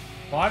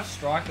 5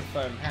 striker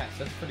foam hats.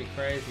 That's pretty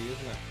crazy,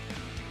 isn't it?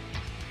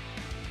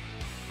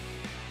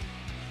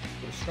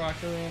 Put a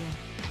striker in.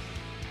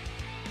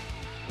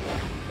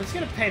 Let's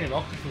get a painted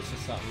octopus or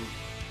something.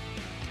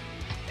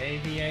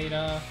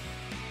 Aviator.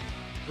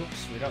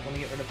 Oops, we don't want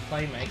to get rid of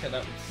Playmaker.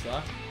 That would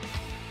suck.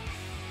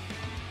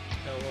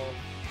 Go off.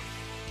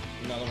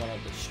 Another one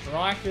of the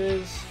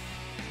strikers.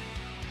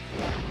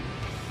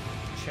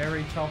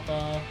 Cherry topper.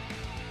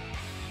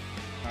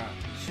 Alright,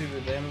 2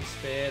 of them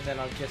spare. Then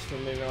I guess we're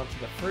moving on to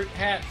the fruit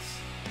hats.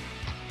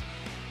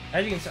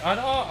 As you can see,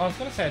 I was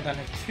going to say I don't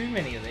have too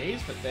many of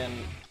these, but then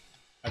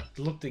I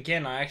looked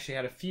again, I actually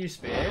had a few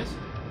spares.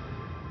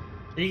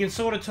 You can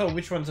sort of tell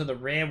which ones are the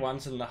rare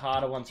ones and the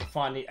harder ones to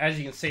find. As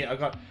you can see, I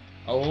got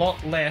a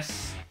lot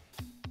less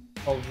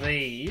of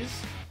these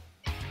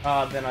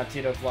than I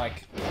did of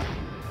like,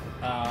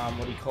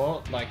 what do you call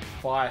it? Like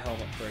Fire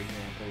Helmet, for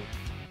example.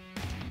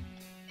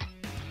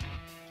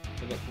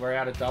 So look, we're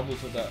out of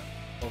doubles of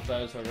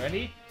those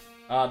already.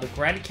 The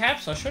grad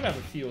caps, I should have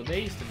a few of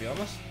these to be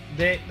honest.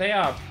 They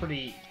are a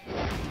pretty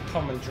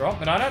common drop,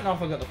 but I don't know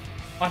if I got the...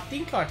 I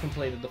think I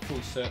completed the full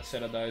cert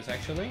set of those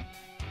actually.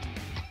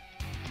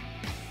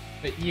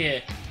 But yeah,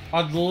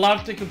 I'd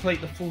love to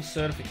complete the full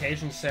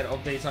certification set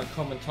of these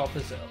uncommon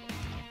toppers.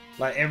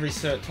 Like every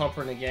cert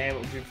topper in the game, it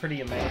would be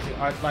pretty amazing.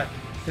 I'd like,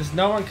 because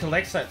no one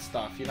collects that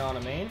stuff, you know what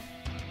I mean?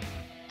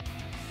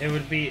 It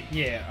would be,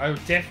 yeah, it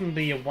would definitely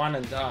be a one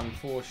and done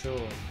for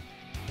sure.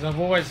 Because I've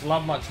always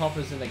loved my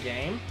toppers in the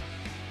game.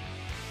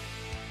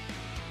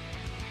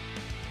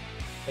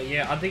 But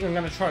yeah, I think I'm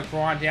going to try to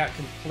grind out,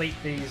 complete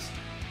these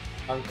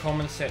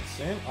uncommon sets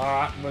soon.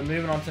 Alright, we're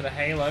moving on to the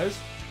halos.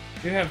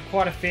 We do have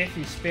quite a fair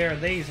few spare of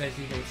these, as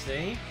you can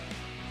see.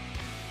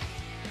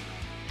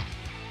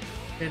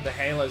 The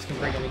halos can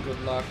bring any good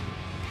luck.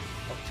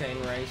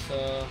 Octane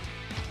Racer.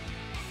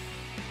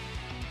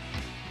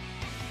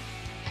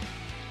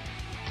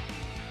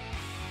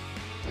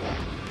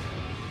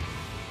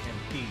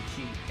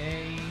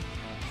 MPGA.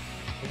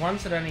 The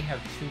ones that only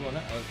have 2 on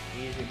it are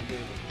easy to do,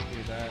 but we'll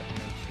do that and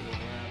then 2 of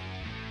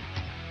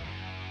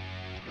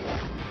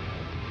that.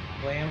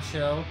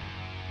 Clamshell.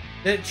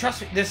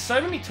 Trust me, there's so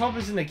many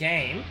toppers in the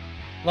game.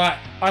 Like,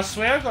 I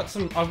swear I've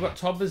got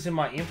toppers in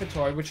my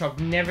inventory which I've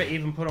never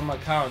even put on my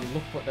car and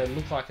look what they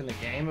look like in the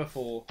game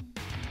before.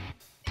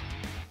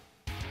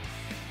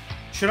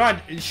 Should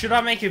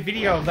I make a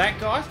video of that,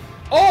 guys?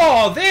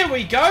 Oh, there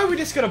we go. We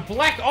just got a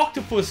black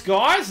octopus,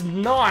 guys.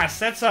 Nice.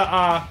 That's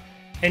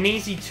an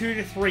easy 2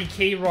 to 3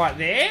 key right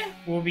there.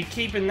 We'll be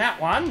keeping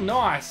that one.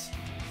 Nice.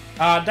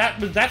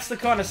 That's the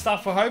kind of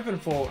stuff we're hoping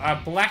for. A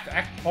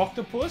black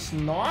octopus.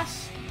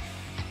 Nice.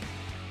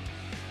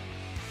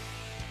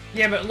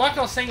 Yeah, but like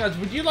I was saying, guys,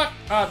 would you like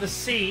to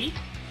see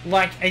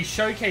like a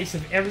showcase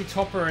of every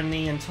topper in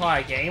the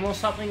entire game or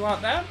something like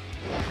that?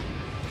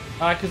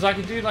 Because I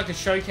could do like a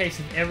showcase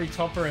of every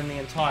topper in the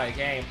entire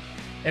game.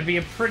 It'd be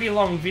a pretty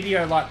long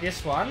video like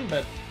this one,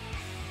 but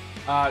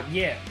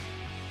yeah.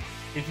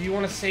 If you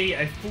want to see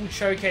a full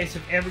showcase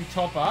of every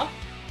topper,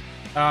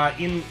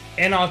 and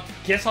I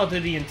guess I'll do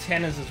the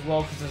antennas as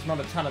well because there's not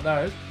a ton of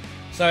those.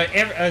 So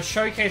a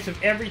showcase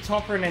of every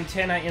topper and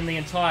antenna in the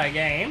entire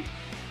game.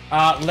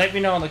 Let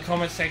me know in the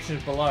comment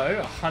sections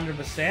below,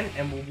 100%,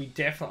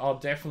 and I'll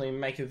definitely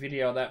make a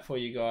video of that for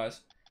you guys.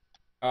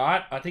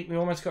 Alright, I think we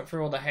almost got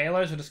through all the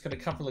halos. We just got a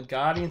couple of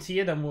guardians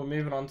here, then we're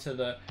moving on to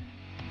the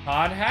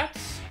hard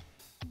hats.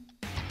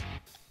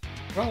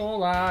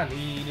 All I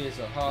need is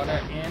a hard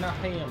hat and a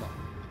hammer.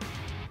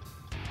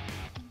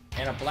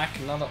 And a black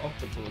another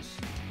octopus.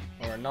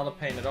 Or another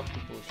painted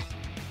octopus.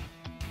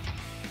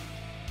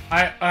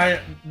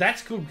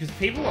 That's cool because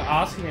people were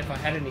asking me if I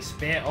had any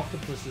spare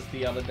octopuses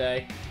the other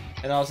day.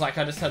 And I was like,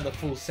 I just had the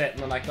full set,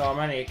 and they're like, oh, I'm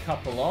only a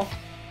couple off.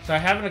 So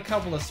having a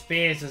couple of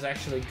spares is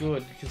actually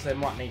good, because they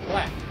might need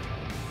black.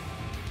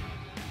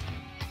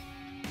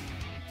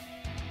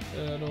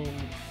 Turtle,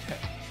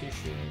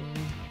 Tactician,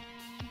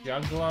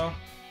 Juggler.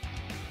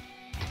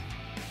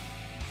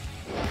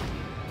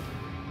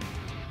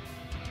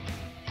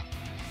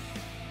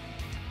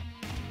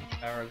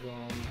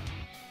 Aragon.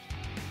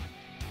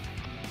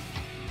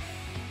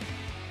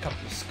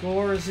 Couple of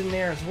scorers in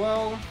there as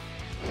well.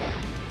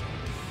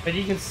 But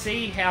you can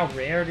see how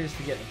rare it is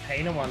to get the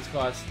painted ones,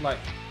 guys. Like,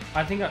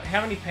 I think,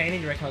 how many painted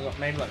do you reckon I got?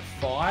 Maybe like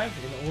 5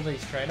 in all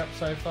these trade ups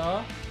so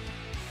far.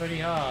 Pretty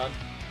hard.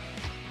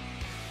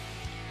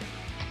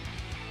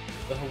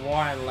 The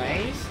Hawaiian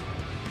Lays,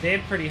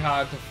 they're pretty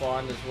hard to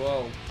find as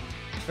well.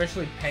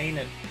 Especially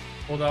painted.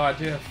 Although I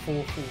do have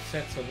 4 full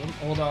sets of them.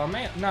 Although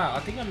I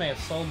think I may have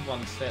sold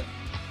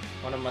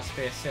one of my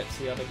spare sets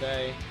the other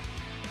day.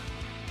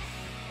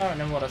 I don't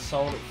remember what I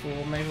sold it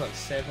for, maybe like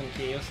 7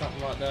 key or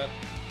something like that.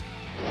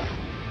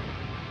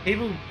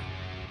 People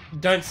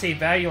don't see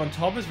value on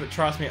toppers, but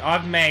trust me,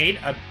 I've made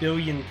 $1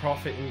 billion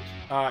profit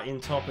in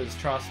toppers,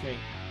 trust me.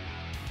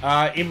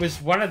 It was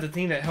one of the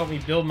things that helped me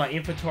build my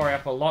inventory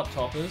up a lot,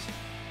 toppers.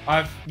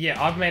 I've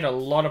made a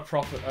lot of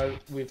profit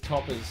with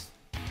toppers.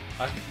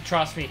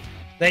 Trust me,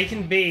 they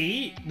can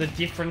be the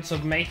difference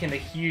of making a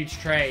huge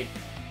trade.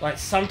 Like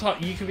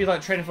sometimes you could be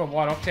like trading for a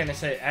white octane and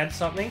say add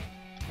something,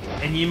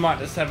 and you might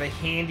just have a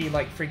handy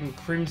like freaking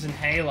crimson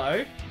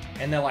halo,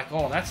 and they're like,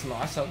 oh, that's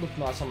nice, that looked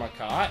nice on my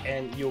car,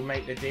 and you'll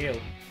make the deal.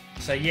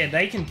 So yeah,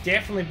 they can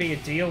definitely be a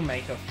deal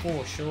maker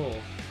for sure.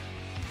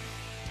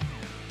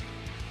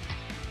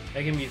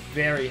 They can be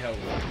very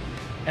helpful.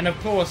 And of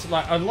course,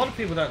 like a lot of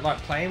people don't like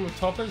playing with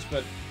toppers,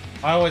 but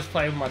I always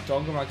play with my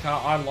dog in my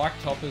car. I like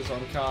toppers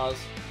on cars.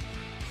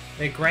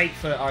 They're great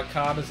for our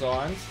car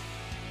designs.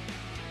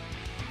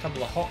 A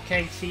couple of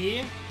hotcakes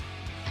here.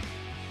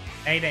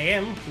 8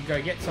 AM, we'll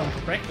go get some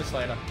for breakfast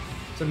later.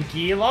 Some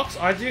gear locks.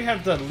 I do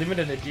have the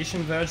limited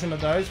edition version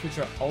of those, which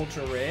are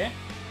ultra rare.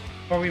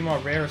 Probably my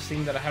rarest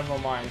thing that I have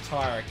on my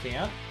entire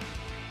account.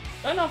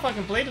 Don't know if I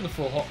completed the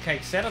full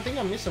hotcake set. I think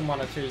I'm missing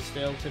 1 or 2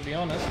 still, to be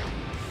honest.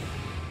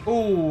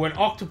 Ooh, an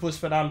octopus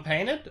but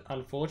unpainted.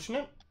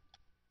 Unfortunate.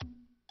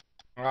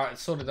 Alright,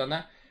 sort of done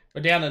that.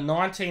 We're down to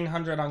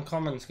 1900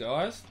 uncommons,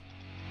 guys.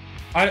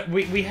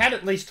 We had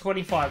at least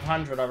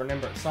 2500, I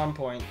remember, at some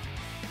point.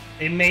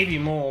 It may be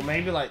more,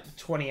 maybe like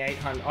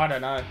 2800, I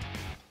don't know.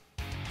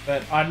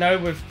 But I know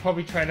we've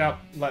probably traded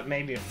up like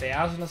maybe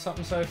 1000 or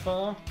something so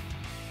far.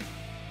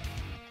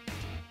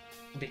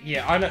 But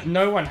yeah,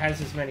 no one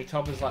has as many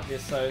toppers like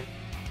this, so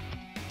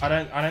I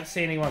don't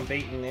see anyone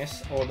beating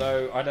this.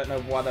 Although I don't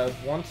know why they'd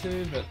want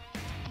to, but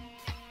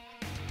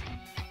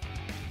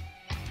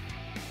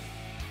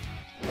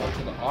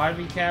onto the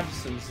Ivy caps,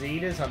 some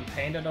Zetas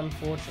unpainted,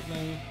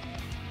 unfortunately.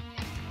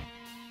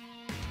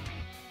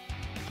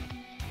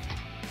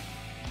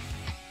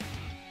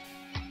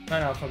 I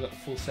don't know if I've got the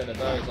full set of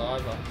those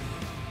either.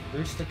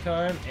 Rooster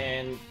Comb,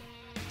 and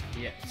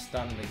yeah, it's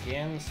done it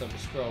again, so we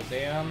scroll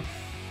down.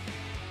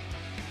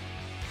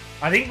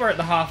 I think we're at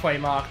the halfway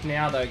mark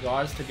now though,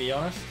 guys, to be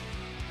honest.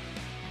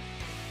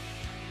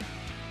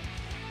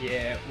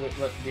 Yeah,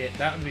 yeah,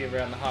 that would be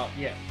around the half,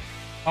 yeah.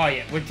 Oh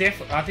yeah, we're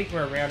definitely, I think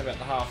we're around about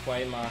the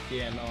halfway mark,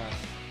 yeah, nice.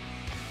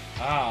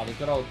 Ah, the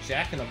good old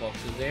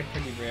Jack-in-the-Boxes, they're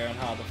pretty rare and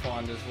hard to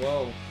find as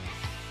well.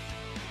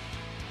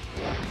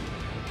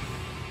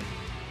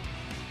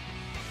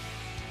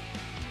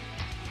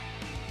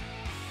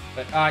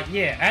 But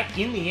yeah,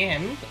 in the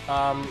end,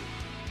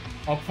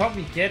 I'll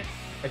probably get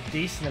a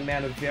decent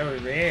amount of very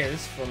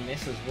rares from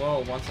this as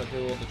well once I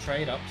do all the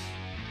trade-ups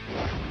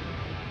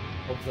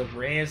of the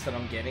rares that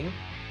I'm getting.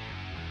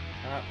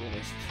 Well,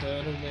 there's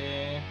Turtle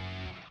there.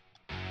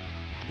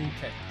 2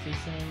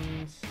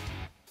 Tacticians.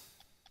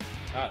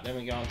 Then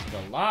we go on to the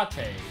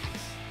lattes.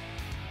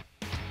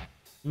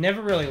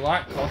 Never really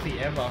liked coffee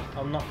ever.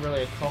 I'm not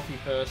really a coffee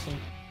person.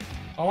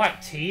 I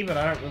like tea, but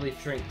I don't really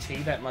drink tea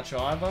that much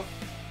either.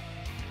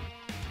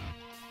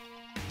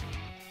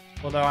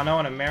 Although I know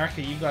in America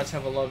you guys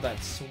have a lot of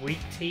that sweet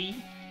tea.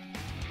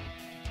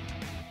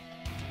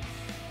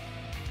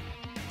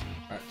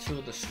 Alright, 2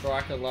 of the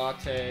Striker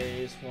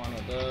lattes, 1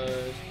 of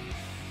those.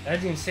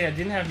 As you can see, I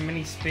didn't have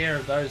many spare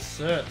of those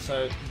certs,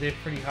 so they're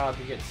pretty hard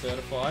to get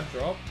certified.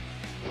 Drop.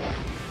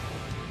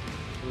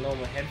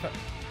 Normal headphone.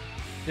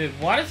 Dude,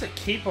 why does it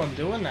keep on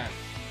doing that?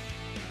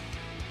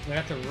 We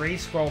have to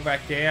re-scroll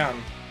back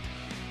down.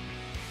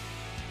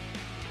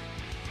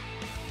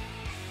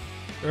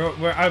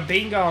 I've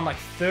been going like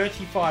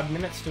 35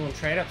 minutes doing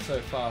trade-up so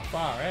far.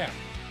 Far out.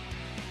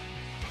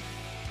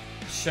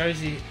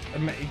 Shows you,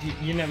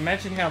 you know,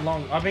 imagine how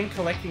long I've been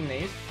collecting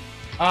these.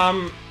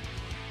 I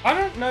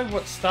don't know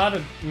what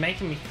started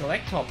making me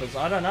collect toppers.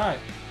 I don't know.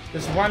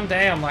 This one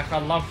day I'm like, I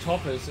love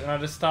toppers, and I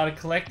just started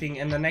collecting,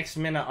 and the next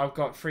minute I've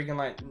got freaking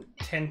like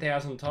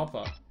 10,000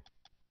 topper.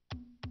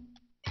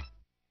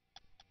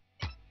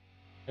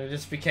 It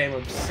just became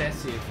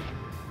obsessive.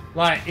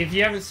 Like, if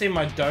you haven't seen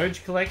my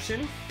Doge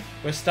collection,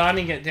 we're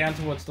starting to get down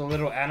towards the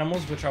little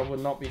animals, which I would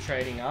not be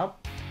trading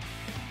up.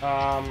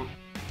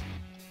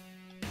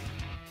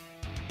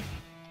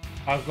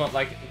 I've got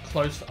like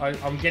close,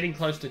 I'm getting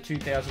close to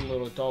 2,000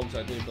 little dogs,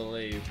 I do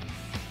believe.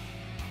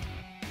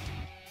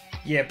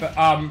 Yeah, but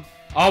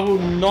I will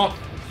not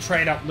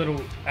trade up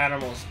little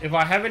animals. If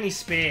I have any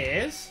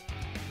spares,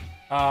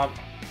 I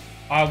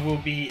will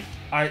be,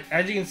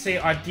 as you can see,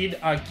 I did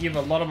give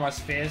a lot of my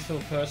spares to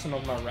a person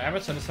of my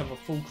rabbits. I just have a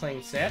full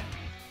clean set.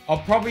 I'll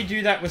probably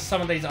do that with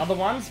some of these other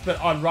ones, but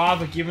I'd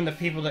rather give them to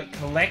people that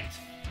collect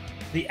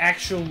the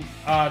actual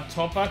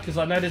topper, because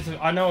I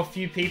know a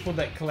few people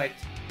that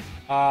collect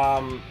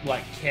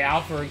like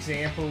cow, for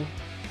example.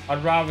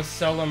 I'd rather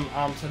sell them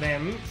to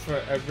them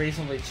for a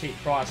reasonably cheap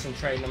price and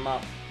trade them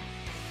up.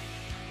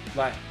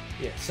 Like,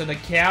 yeah, so the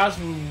cows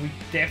will be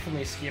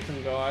definitely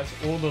skipping, guys.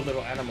 All the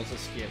little animals are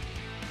skipped.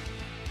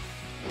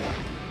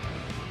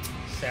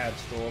 Sad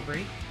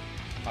strawberry.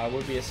 I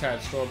would be a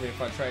sad strawberry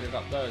if I traded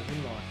up those,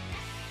 wouldn't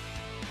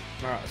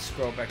I? Alright, let's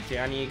scroll back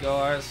down here,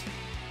 guys.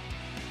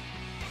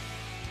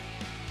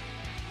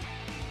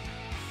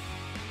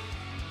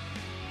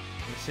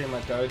 You see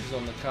my Doges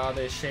on the car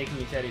there, shaking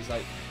his head. He's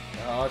like,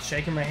 oh, it's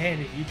shaking my head.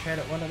 If you trade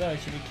at one of those,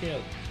 you'll be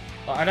killed.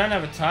 I don't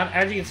have a ton.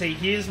 As you can see,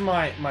 here's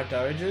my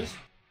Doges,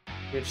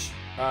 which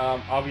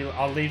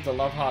I'll leave the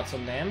love hearts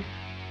on them.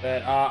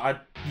 But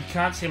you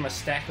can't see my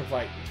stack of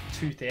like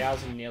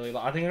 2,000 nearly.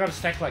 Like, I think I got a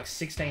stack of like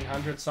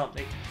 1,600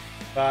 something,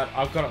 but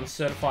I've got it on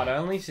certified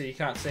only, so you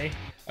can't see.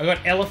 I got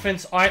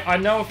elephants. I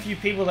know a few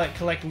people that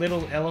collect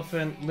little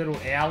elephant, little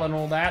owl, and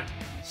all that.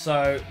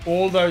 So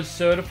all those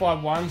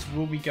certified ones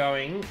will be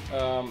going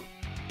to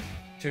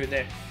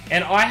there.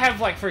 And I have,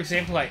 like, for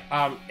example, like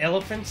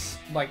elephants,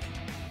 like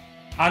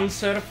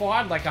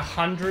uncertified, like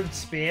 100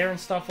 spare and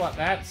stuff like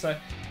that. So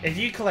if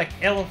you collect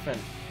elephant,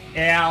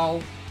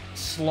 owl,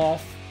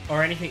 sloth,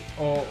 or anything,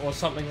 or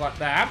something like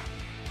that,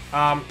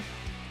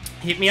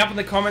 hit me up in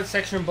the comment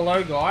section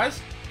below,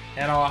 guys,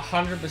 and I'll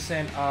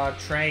 100%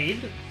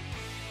 trade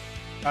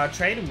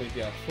them with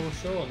you for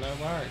sure, no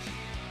worries.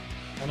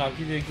 And I'll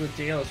give you a good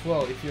deal as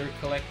well if you're a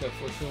collector,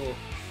 for sure.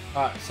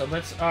 Alright, so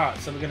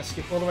we're gonna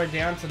skip all the way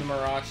down to the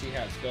Mirachi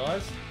hats,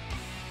 guys.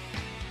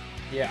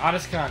 Yeah, I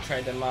just can't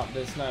trade them up,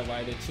 there's no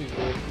way, they're too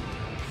good.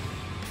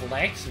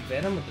 Flex,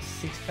 Venom with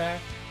the 6-pack.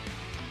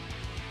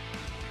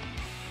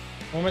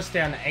 Almost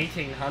down to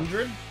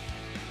 1,800.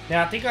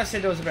 Now, I think I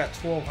said there was about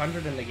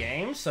 1,200 in the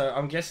game, so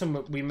I'm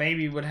guessing we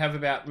maybe would have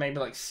about maybe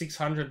like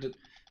 600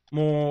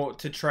 more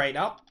to trade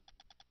up.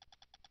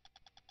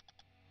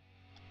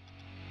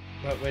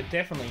 But we're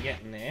definitely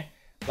getting there.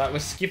 Like, we're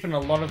skipping a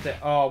lot of the...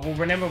 Oh, well,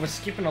 remember, we're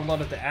skipping a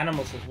lot of the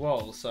animals as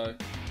well, so...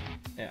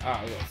 Yeah,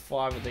 alright, we've got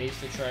 5 of these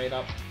to trade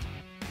up.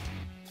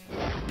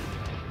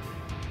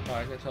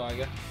 Tiger,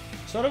 tiger.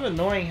 Sort of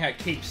annoying how it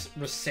keeps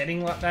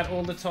resetting like that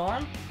all the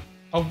time.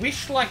 I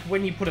wish, like,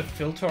 when you put a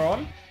filter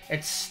on,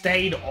 it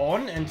stayed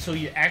on until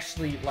you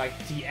actually, like,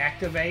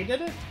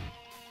 deactivated it.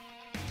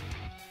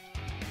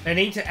 They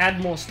need to add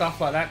more stuff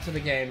like that to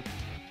the game.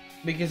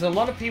 Because a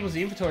lot of people's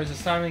inventories are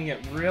starting to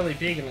get really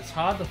big and it's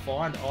hard to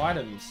find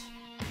items.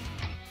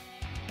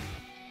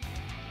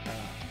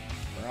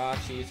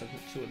 Mirachis, I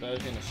put 2 of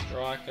those in, a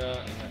striker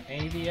and an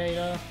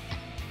aviator.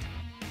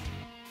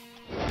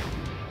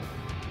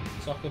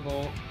 Soccer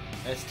ball.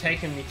 And it's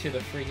taken me to the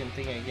freaking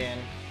thing again.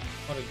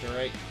 What a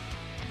great.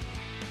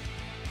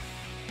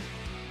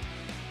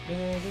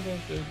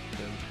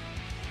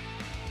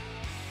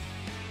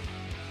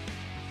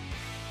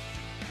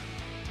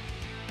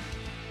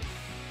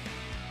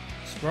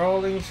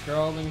 Scrolling,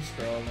 scrolling,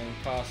 scrolling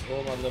past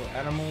all my little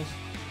animals.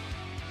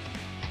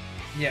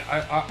 Yeah,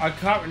 I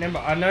can't remember.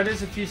 I know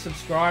there's a few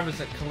subscribers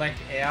that collect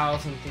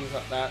owls and things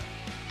like that.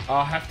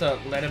 I'll have to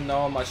let them know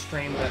on my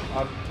stream that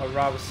I'd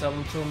rather sell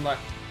them to them. Like,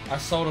 I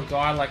sold a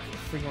guy like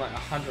freaking like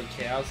 100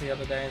 cows the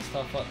other day and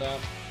stuff like that.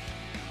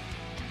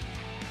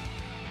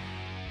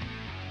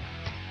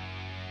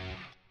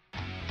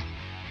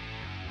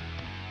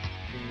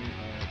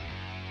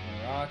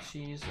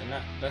 Mirachis, and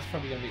that's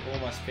probably going to be all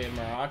my spare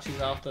Mirachis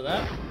after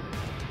that.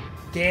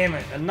 Damn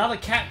it, another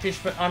catfish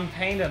but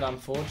unpainted,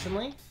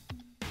 unfortunately.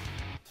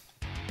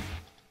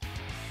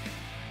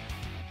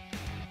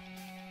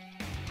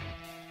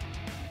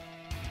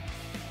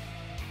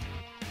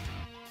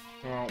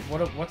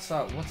 What's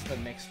the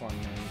next one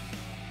then?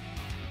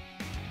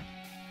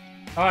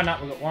 Oh no,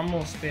 we've got one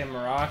more spare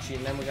Mirachi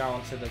and then we go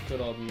on to the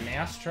good old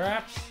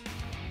mousetraps.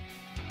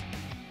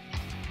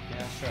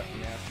 Mousetrap,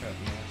 mousetrap,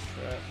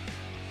 mousetrap.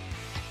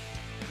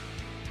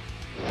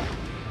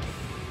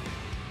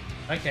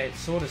 Okay, it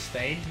sort of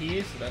stayed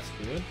here, so that's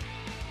good.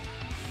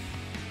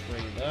 3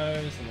 of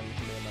those, and then we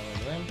can do another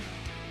of them.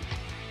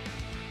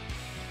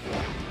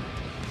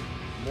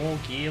 More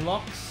gear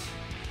locks.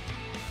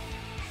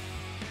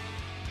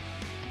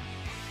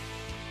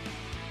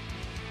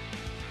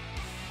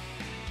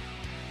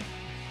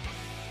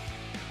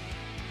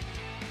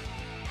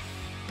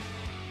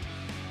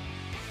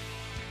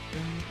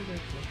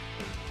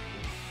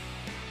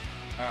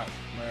 Alright,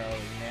 where are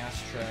we?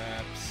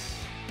 Mousetraps.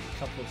 A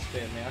couple of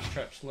spare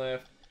mousetraps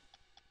left.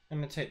 I'm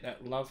gonna take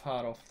that love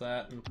heart off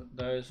that and put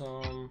those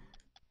on.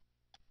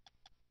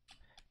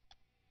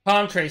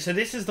 Palm tree. So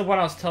this is the one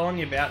I was telling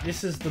you about.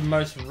 This is the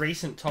most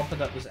recent topper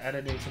that was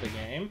added into the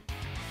game.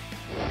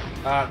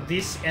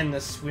 This and the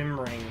swim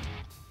ring.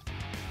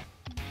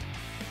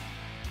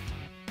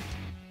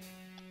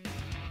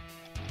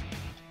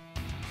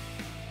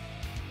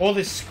 All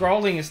this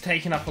scrolling is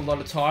taking up a lot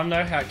of time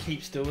though, how it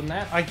keeps doing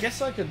that. I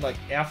guess I could like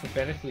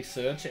alphabetically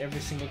search every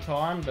single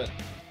time, but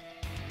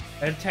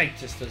it'd take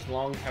just as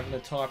long having to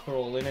type it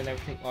all in and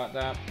everything like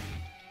that.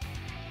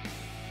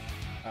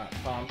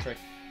 Palm tree.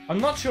 I'm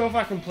not sure if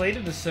I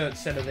completed the search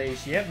set of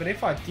these yet, but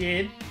if I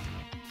did,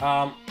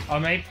 I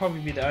may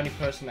probably be the only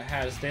person that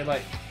has. They're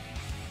like,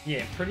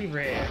 yeah, pretty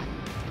rare.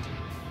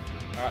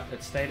 Alright,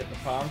 it stayed at the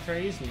palm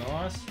trees,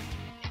 nice.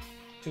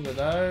 2 of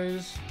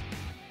those.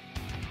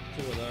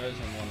 2 of those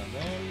and 1 of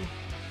them.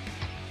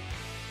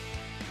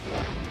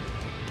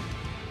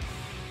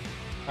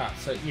 Alright,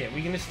 so yeah,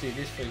 we can just do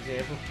this for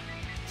example.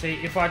 See,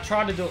 if I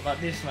try to do it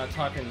like this and I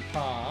type in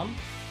palm,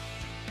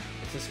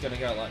 it's just going to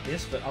go like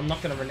this, but I'm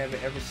not going to remember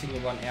every single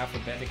one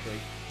alphabetically.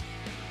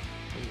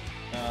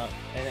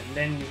 And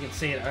then you can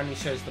see it only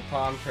shows the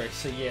palm tree,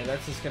 so yeah,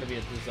 that's just going to be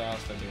a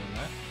disaster doing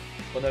that.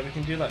 Although we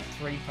can do like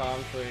 3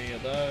 palm tree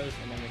of those,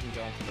 and then we can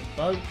go onto the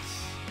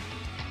boats.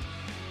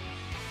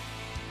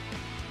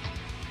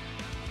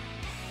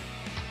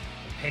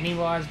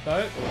 Pennywise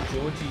boat, or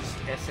Georgie's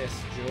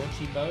SS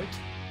Georgie boat.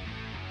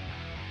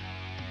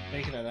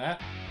 Speaking of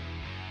that,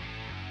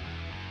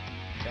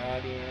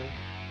 Guardian.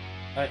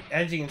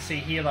 As you can see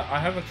here, like I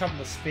have a couple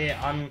of spare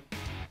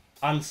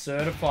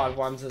uncertified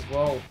ones as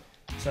well.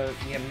 So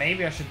yeah,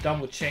 maybe I should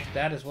double check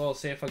that as well,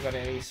 see if I got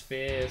any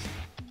spares.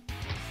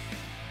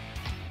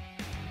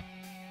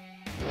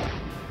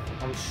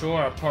 I'm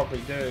sure I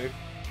probably do.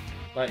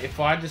 Like, if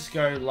I just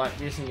go like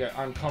this and go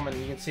uncommon,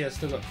 you can see I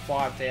still got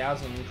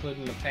 5,000,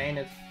 including the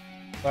painted.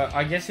 But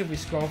I guess if we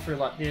scroll through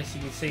like this,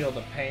 you can see all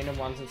the painted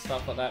ones and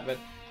stuff like that, but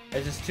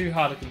it's just too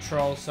hard to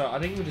control, so I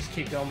think we'll just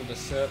keep going with the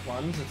cert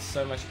ones. It's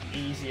so much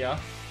easier.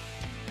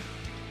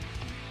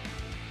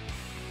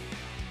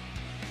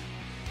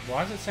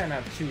 Why is it saying I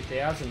have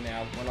 2,000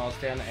 now when I was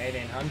down to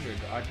 1,800?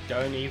 I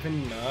don't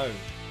even know.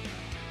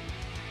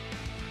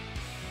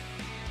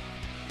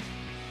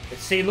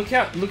 See,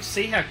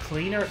 see how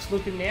cleaner it's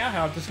looking now,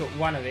 how I've just got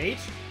 1 of each.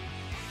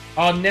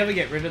 I'll never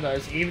get rid of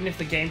those, even if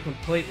the game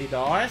completely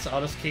dies,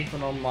 I'll just keep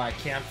them on my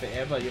account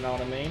forever, you know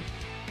what I mean?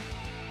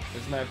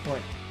 There's no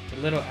point. The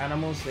little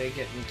animals, they're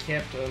getting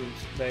kept and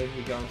they'll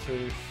be going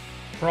through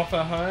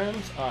proper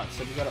homes. Alright,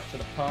 so we got up to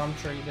the palm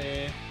tree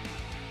there.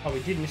 Oh, we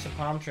did miss a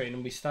palm tree,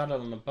 and we started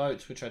on the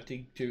boats, which I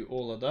did do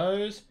all of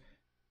those.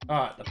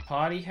 Alright, the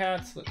party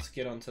hats. Let's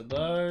get onto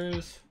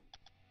those.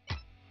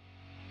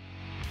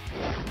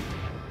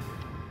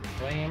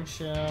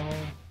 Clamshell.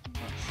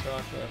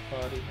 Striker,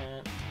 party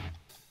hat.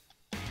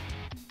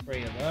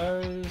 3 of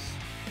those.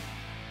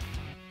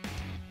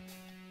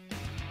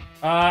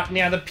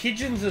 Now the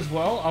pigeons as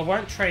well. I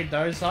won't trade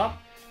those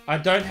up. I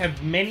don't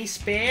have many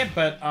spare,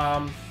 but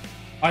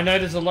I know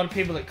there's a lot of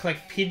people that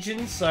collect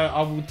pigeons, so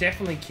I will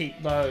definitely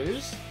keep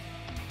those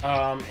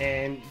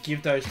and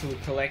give those to a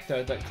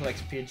collector that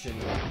collects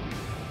pigeons.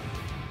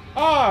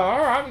 Oh, all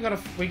right,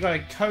 we got a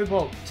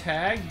cobalt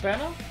tag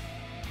banner.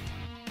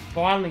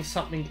 Finally,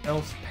 something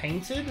else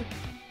painted.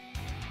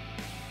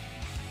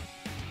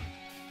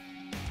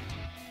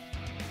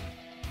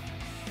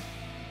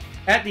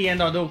 At the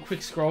end, I'll do a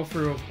quick scroll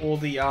through of all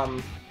the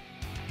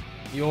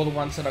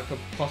ones that I could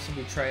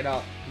possibly trade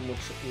up, and we'll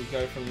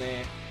go from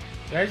there.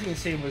 So as you can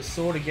see, we're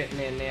sort of getting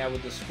there now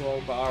with the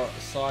scroll bar at the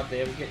side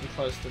there. We're getting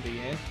close to the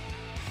end.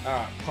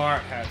 Alright,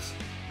 pirate hats.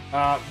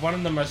 One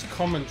of the most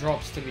common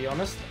drops, to be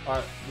honest.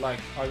 I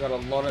got a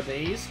lot of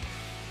these.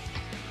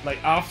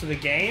 Like, after the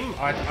game,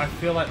 I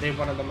feel like they're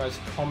one of the most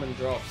common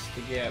drops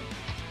to get.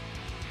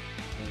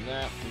 And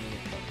that, and then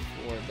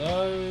 4 of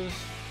those.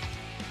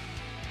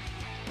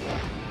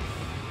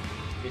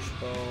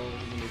 Fishbowl,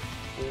 we need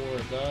 4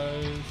 of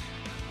those.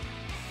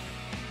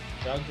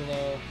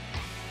 Juggler.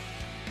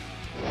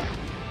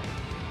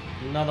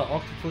 Another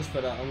octopus,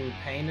 but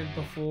unpainted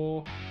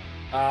before.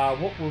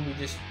 What were we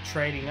just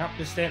trading up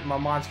just then? My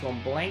mind's gone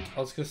blank.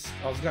 I was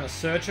gonna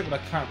search it, but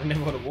I can't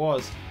remember what it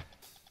was.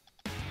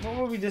 What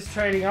were we just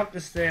trading up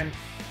just then?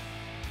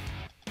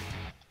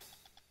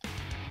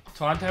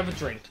 Time to have a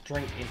drink.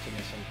 Drink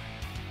intermission.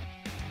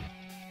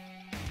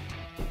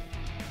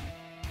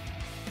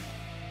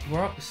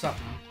 We're up to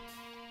something.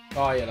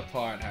 Oh yeah, the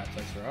pirate hats,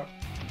 that's right.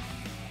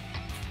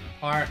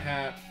 Pirate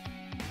hat.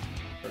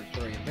 Put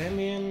 3 of them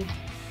in.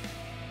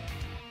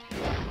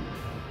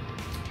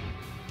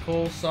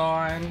 Call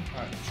sign.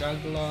 Alright,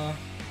 juggler.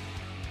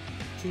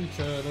 2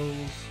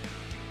 turtles.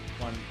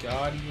 1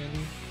 guardian.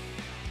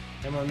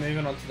 Then we're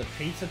moving on to the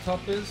pizza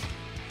toppers.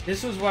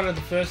 This was one of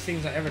the first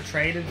things I ever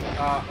traded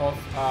off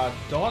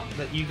Dot,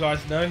 that you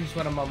guys know, who's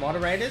one of my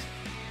moderators.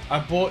 I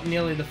bought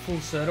nearly the full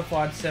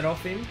certified set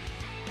off him.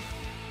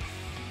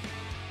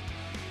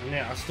 And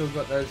now I still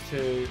got those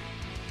 2.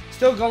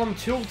 Still got them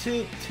till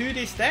to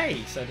this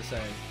day, so to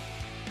say.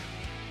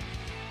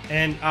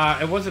 And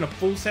it wasn't a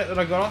full set that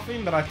I got off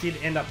him, but I did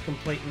end up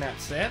completing that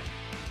set.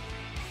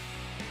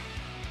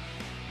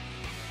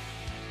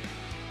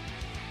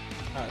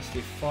 Alright, let's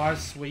do 5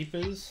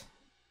 sweepers.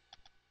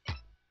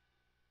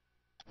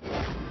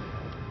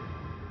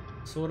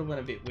 Sort of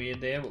went a bit weird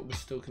there, but we'll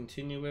still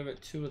continue with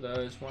it. 2 of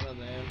those, 1 of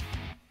them,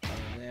 1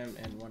 of them,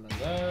 and 1 of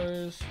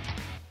those.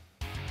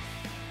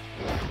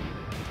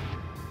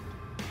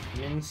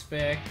 Min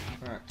spec.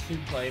 Alright, 2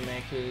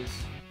 playmakers.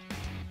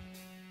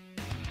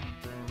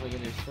 We're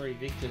gonna do 3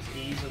 victors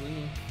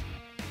easily.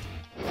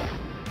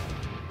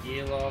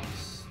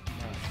 Gearlocks.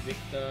 Alright,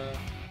 Victor.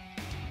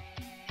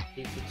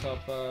 Pizza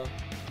topper.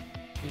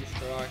 2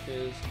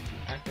 strikers.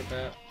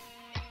 Acrobat.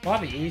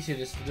 Might be easier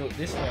just to do it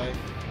this way.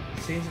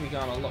 It seems to be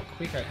going a lot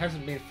quicker. It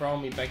hasn't been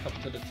throwing me back up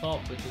to the top,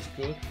 which is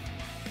good.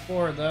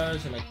 4 of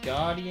those and a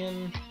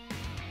guardian.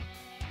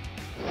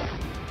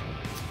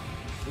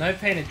 No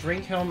painted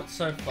drink helmet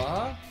so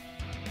far.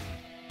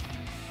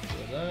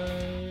 2 of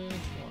those.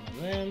 1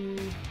 of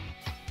them.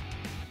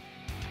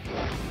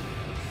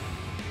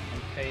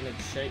 Unpainted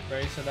shape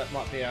bracer. That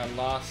might be our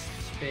last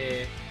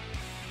spare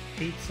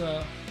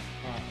pizza.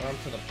 Alright, we're on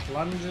to the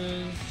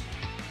plungers.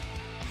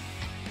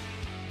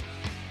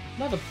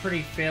 Another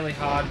pretty fairly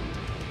hard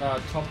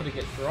topper to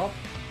get dropped.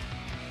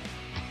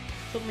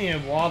 Took me a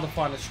while to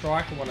find a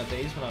striker one of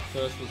these when I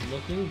first was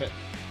looking, but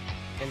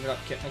ended up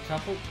getting a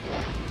couple.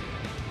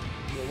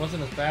 It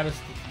wasn't as bad as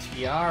the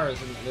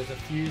tiaras, and there's a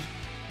few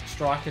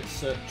striker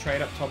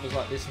trade up toppers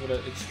like this that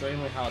are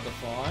extremely hard to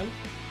find.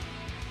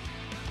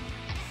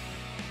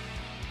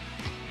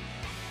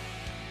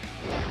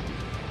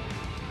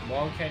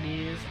 Wildcat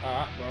ears.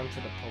 Alright, we're on to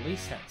the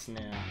police hats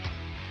now.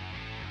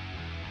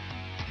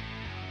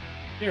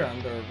 You're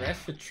under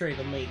arrest for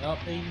treating me up,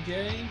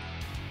 EJ.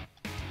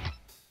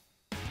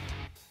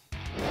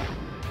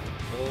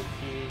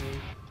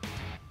 Walking.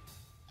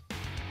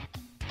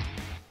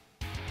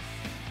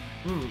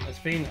 It's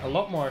been a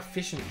lot more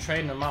efficient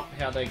trading them up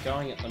how they're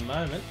going at the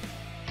moment.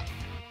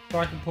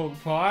 Striker Pork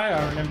Pie,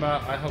 I remember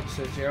I helped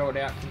Sir Gerald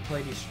out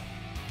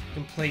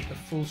complete the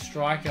full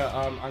striker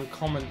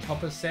uncommon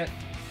topper set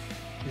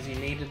because he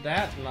needed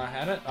that and I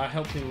had it. I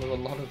helped him with a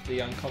lot of the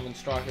uncommon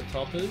striker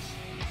toppers.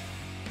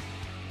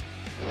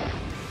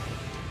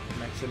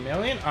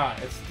 Maximilian.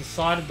 It's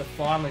decided to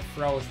finally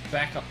throw us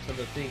back up to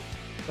the thing.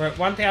 We're at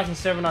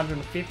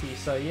 1,750,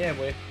 so yeah,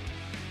 we're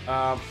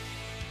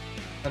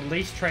at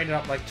least traded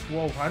up like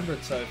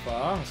 1,200 so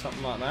far, or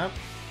something like that.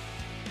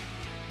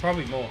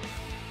 Probably more.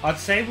 I'd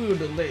say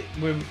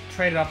we've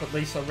traded up at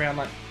least around,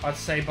 like, I'd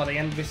say by the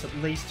end of this at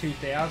least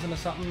 2,000 or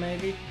something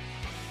maybe.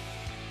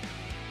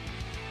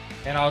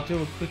 And I'll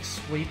do a quick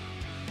sweep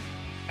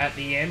at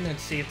the end and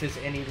see if there's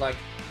any like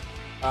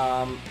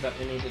that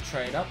we need to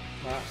trade up.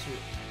 Alright, so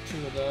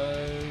 2 of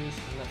those,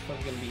 and that's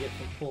probably going to be it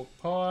for pork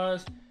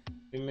pies.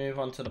 We move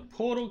on to the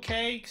portal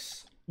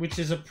cakes, which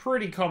is a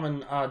pretty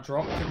common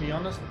drop, to be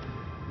honest.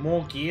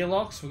 More gear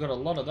locks, we've got a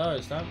lot of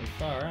those, don't we?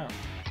 Far out.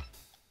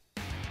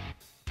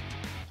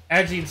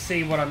 As you can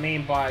see what I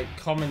mean by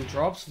common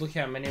drops, look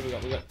how many we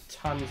got. We've got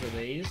tons of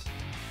these.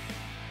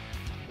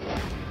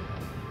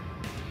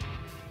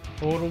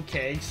 Portal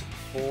cakes,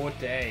 4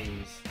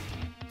 days.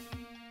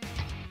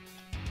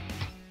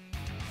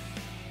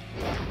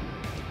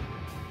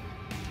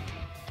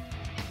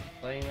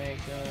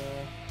 Playmaker,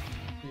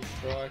 2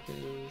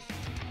 strikers,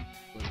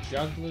 2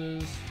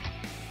 jugglers.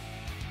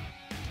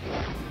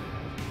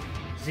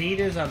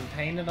 Zeta's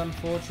unpainted,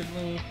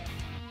 unfortunately.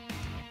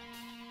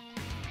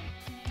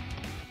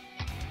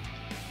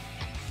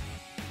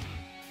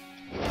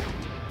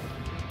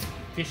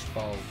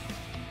 Fishbowl.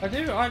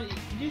 I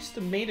used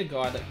to meet a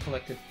guy that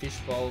collected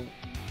fishbowl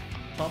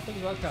toppers.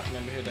 I can't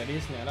remember who that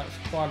is now. That was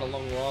quite a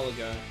long while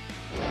ago.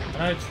 I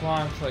know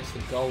Twine collects the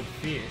gold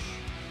fish.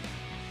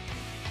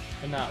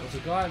 But no, it was a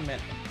guy I met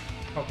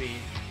probably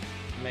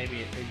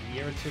maybe a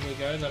year or 2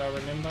 ago that I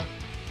remember.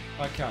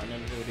 I can't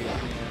remember who it is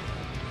now.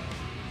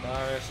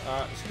 Virus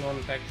art is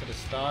going back to the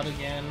start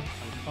again.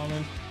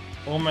 Uncommon.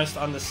 Almost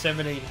under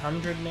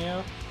 1700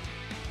 now.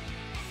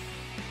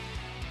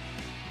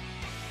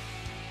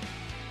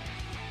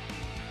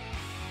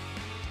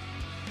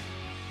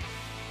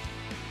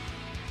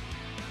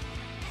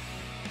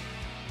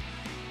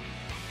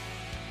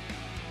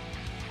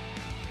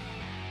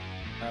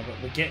 But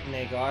we're getting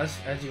there, guys.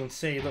 As you can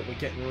see, look, we're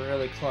getting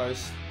really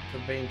close to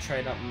being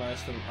traded up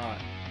most of them.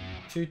 Alright,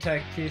 2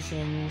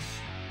 tacticians,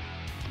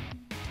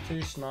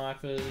 2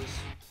 snipers.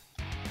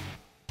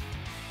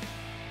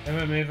 Then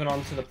we're moving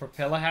on to the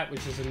propeller hat,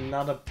 which is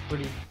another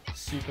pretty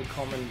super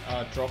common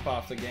drop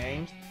after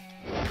games.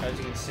 As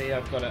you can see,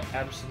 I've got an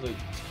absolute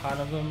ton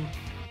of them.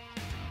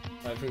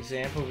 Like for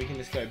example, we can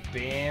just go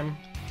bam.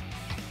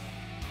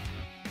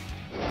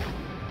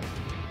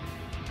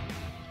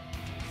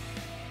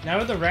 Now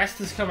with the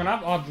Rastas coming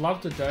up, I'd love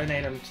to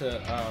donate them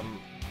to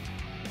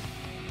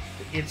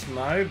It's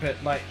Mo,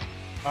 but like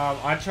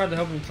I tried to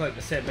help him collect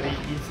the set, but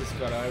he's just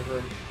got over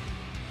him.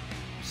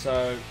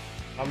 So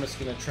I'm just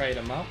gonna trade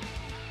him up.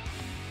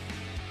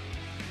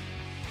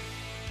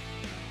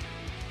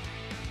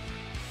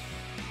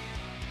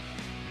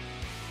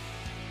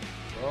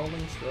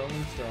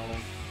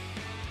 Scrolling.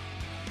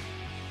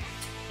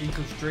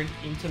 Equals drink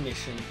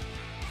intermission.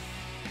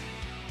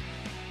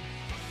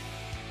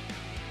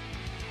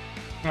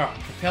 Alright,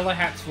 propeller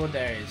hats for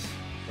days.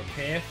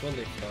 Prepare for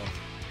liftoff.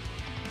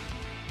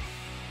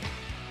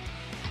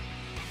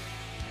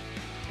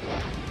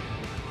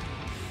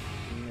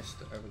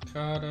 Mr.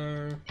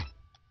 Avocado.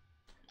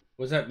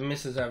 Was that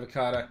Mrs.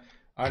 Avocado?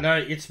 I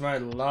know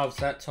Itzmo loves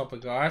that topper,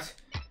 guys.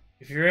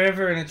 If you're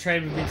ever in a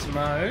trade with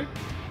Itzmo,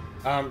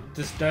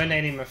 just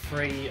donate him a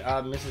free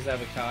Mrs.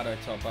 Avocado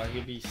topper.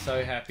 He'll be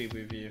so happy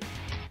with you.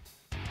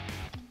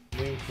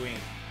 Wink, wink.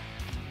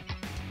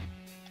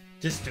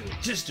 Just do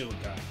it,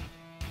 guys.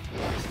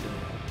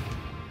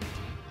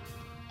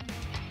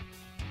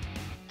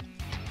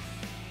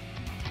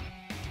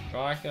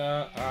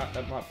 Striker. Alright,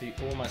 that might be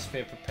all my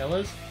spare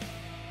propellers.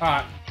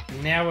 Alright,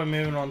 now we're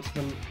moving on to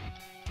them.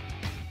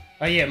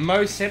 Oh yeah,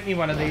 Mo sent me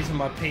one of these in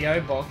my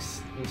PO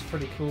box. It's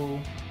pretty cool.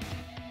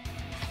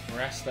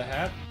 Rasta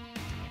hat.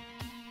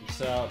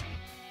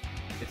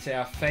 It's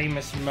our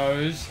famous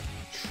Mo's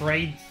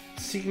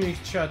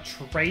signature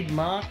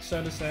trademark,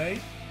 so to say.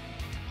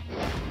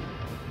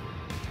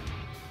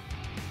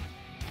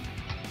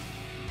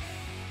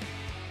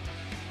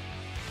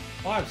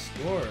 Five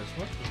scorers.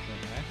 What is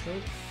the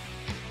natural?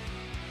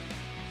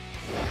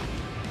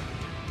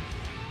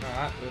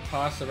 Alright, we'll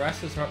pass the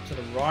Rastas up to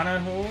the Rhino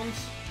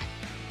Horns.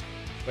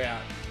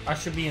 Wow, I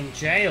should be in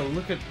jail.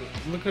 Look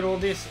at all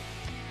this.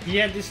 If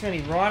you had this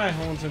many Rhino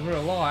Horns in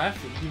real life,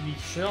 you'd be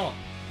shot.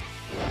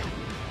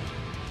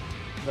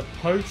 The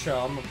poacher,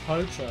 I'm a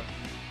poacher.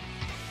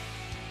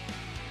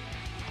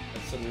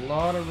 That's a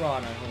lot of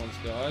Rhino Horns,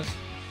 guys.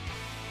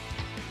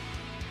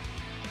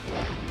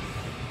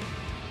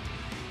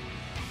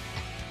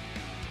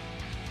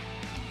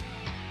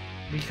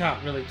 We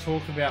can't really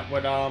talk about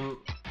what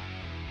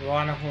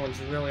Rhino Horns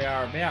really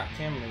are about,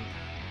 can we?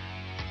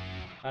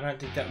 I don't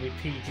think that would be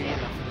PG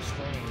enough for the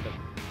stream, but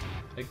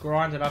they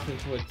grind it up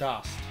into a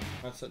dust.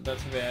 That's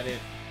about it.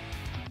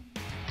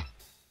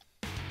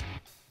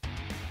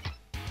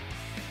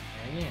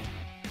 And yeah,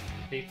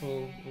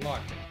 people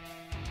like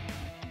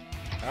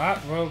it. Alright,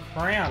 Royal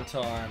Crown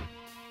time.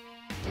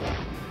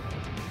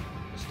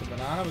 Mr.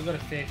 Banana, we've got a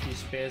fair few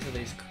spares of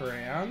these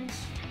crowns.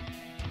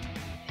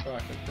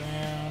 Strike it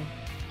down.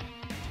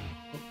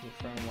 We'll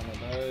throw in one of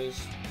those.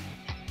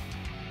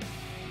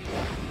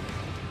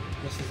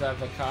 Mrs.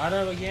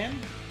 Avocado again.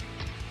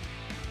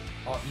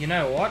 Oh, you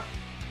know what?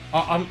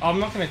 I'm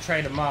not going to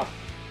trade them up.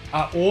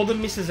 All the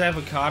Mrs.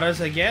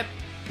 Avocados I get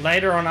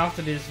later on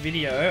after this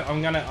video,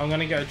 I'm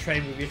gonna go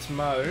trade with It's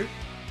Mo,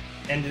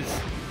 and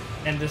just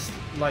and just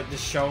like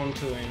just show them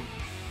to him.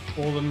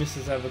 All the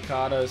Mrs.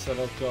 Avocados that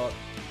I've got.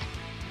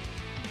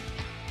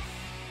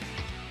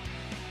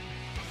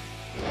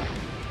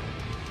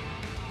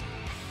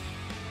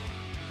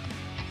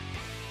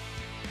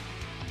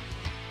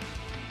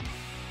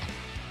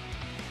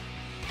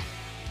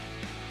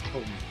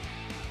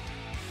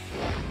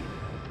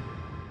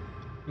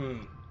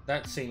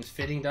 That seems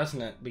fitting,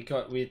 doesn't it?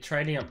 We're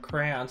trading up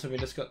crowns and we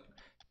just got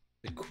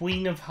the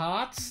Queen of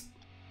Hearts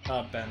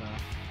banner.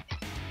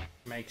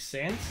 Makes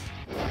sense.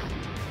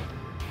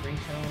 Green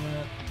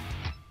helmet.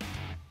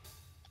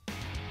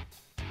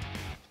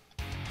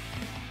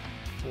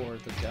 4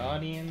 of the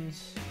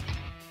Guardians.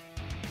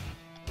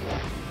 Yeah.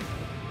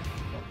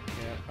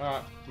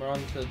 Alright, we're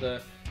on to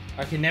the...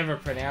 I can never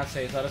pronounce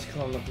these, I just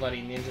call them the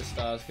bloody ninja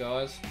stars,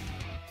 guys.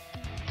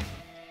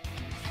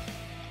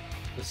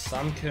 The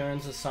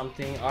Sunkerns or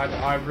something.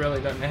 I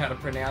really don't know how to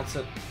pronounce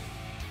it.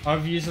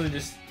 I've usually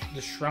just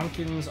the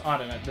Shrunkins. I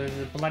don't know.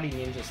 The bloody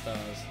ninja stars.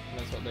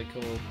 That's what they're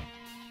called.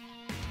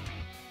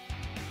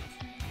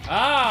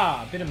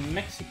 Ah, a bit of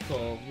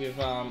Mexico with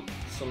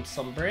some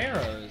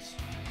sombreros.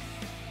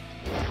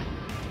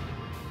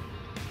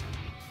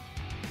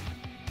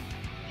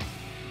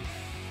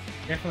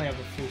 Definitely have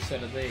a full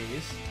set of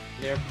these.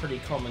 They're a pretty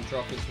common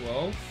drop as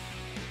well.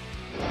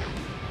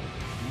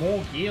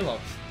 More gear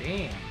locks.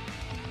 Damn.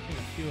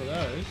 A few of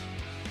those.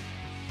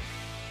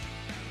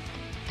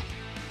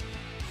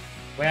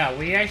 Wow,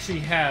 we actually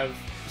have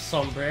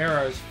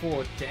sombreros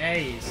for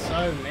days.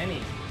 So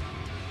many.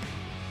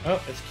 Oh,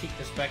 let's kick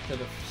this back to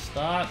the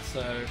start.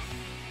 So,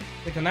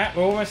 look at that.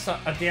 We're almost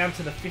down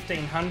to the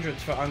 1500s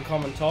for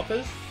uncommon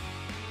toppers.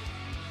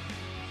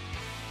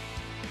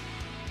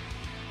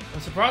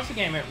 I'm surprised the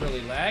game ain't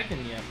really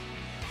lagging yet.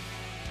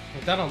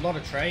 We've done a lot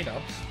of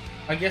trade-ups.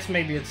 I guess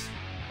maybe it's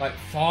like,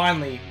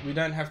 finally, we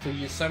don't have to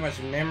use so much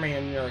memory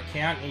in your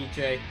account,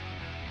 EJ.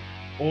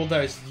 All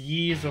those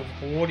years of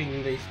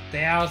hoarding these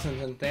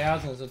thousands and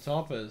thousands of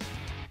toppers.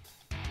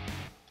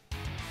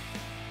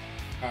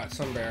 Alright,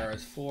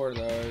 sombreros, 4 of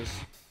those.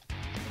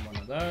 And 1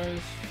 of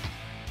those.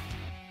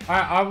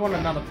 I want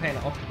another pan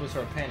of octopus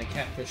or a pan of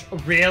catfish. Oh,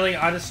 really?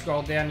 I just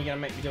scrolled down, you're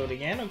gonna make me do it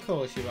again? Of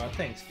course you are.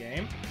 Thanks,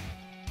 game.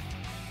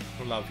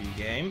 I love you,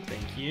 game.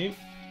 Thank you.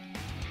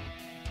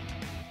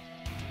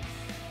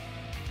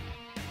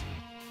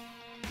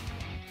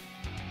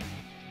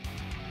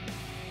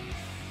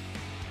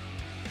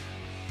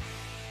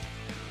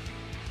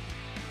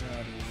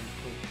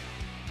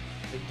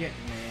 We're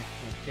getting there.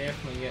 We're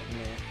definitely getting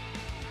there.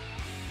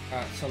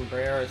 Alright,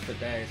 sombreros for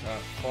days.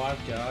 Alright,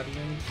 5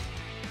 guardians.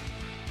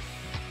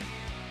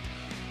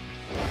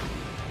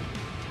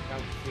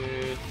 Junk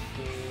food.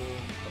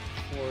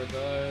 4 of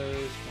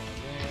those. 1 of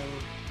them.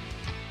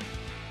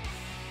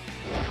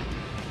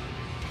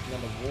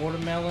 Another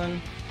watermelon.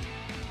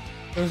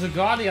 There was a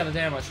guy the other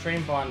day on my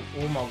stream buying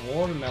all my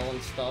watermelon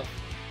stuff.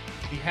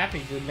 Be happy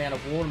with the amount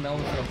of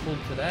watermelons that I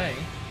pulled today.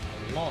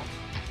 A lot.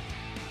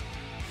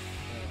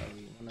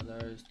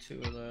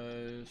 2 of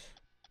those,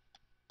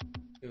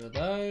 2 of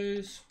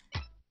those.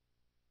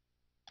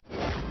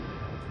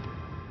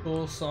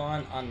 Full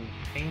sign,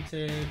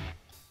 unpainted.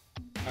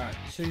 Alright,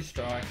 2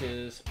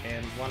 strikers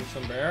and 1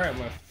 sombrero, and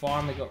we've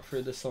finally got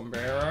through the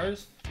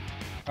sombreros.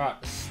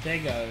 Alright,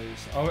 stegos.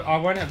 I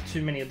won't have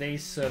too many of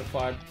these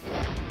certified.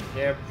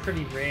 They're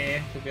pretty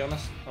rare, to be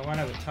honest. I won't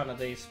have a ton of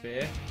these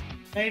spare.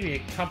 Maybe a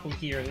couple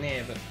here and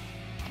there, but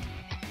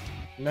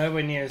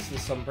nowhere near as the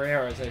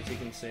sombreros, as you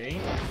can see.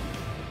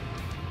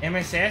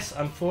 MSS,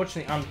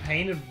 unfortunately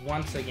unpainted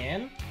once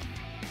again.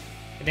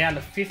 We're down to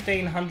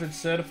 1500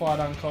 certified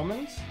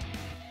uncommons.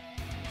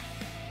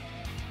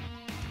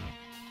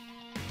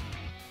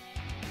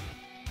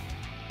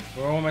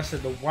 We're almost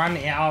at the 1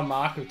 hour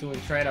mark of doing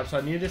trade ups. So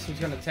I knew this was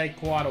going to take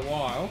quite a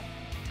while.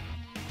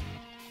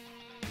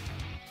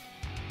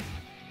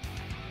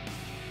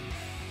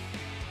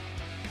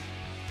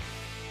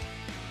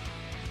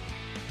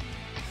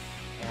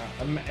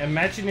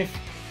 Imagine if,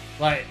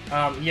 like,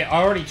 yeah,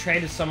 I already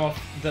traded some of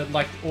the,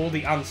 like, all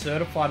the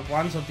uncertified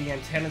ones of the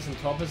antennas and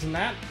toppers and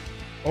that.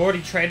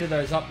 Already traded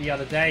those up the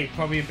other day,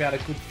 probably about a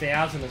good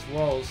 1,000 as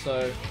well,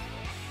 so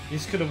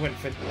this could have went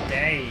for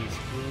days.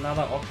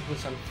 Another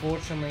octopus,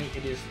 unfortunately,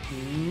 it is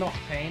not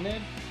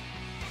painted.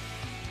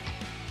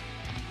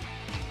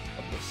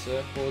 Couple of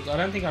surfboards. I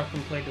don't think I've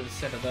completed a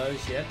set of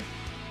those yet.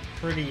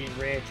 Pretty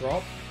rare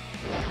drop.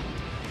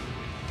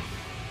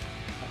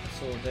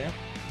 That's all there.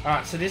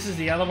 Alright, so this is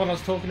the other one I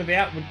was talking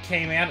about, which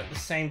came out at the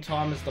same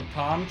time as the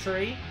palm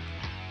tree.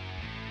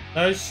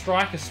 Those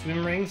striker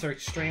swim rings are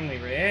extremely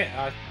rare.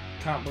 I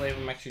can't believe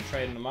I'm actually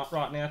trading them up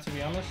right now, to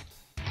be honest.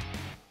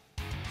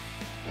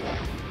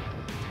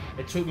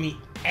 It took me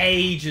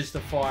ages to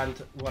find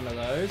one of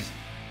those.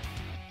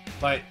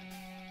 Like,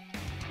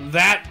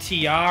 that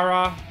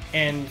tiara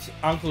and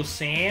Uncle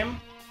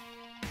Sam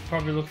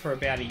probably looked for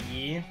about a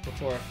year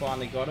before I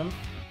finally got them.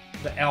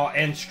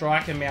 And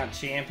Striker Mount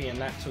Champion,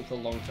 that took a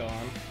long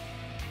time.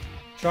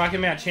 Striker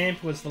Mount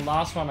Champion was the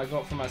last one I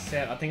got for my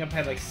set. I think I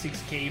paid like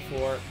 6 key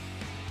for it.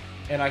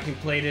 And I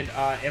completed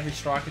every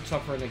Striker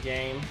topper in the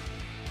game.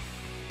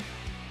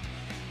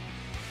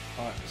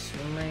 Alright,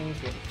 swim rings,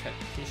 we have a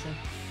tactician.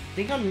 I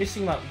think I'm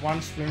missing like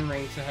one swim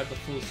ring to have the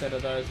full set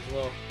of those as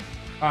well.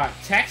 Alright,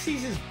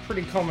 taxis is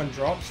pretty common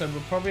drop, so we'll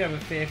probably have a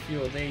fair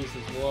few of these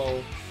as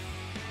well.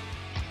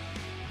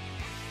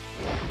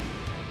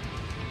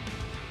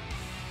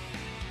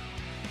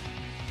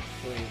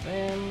 Three of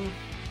them.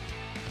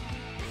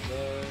 Three of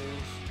those.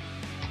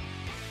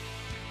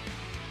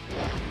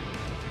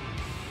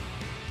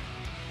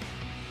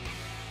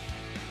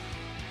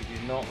 We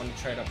do not want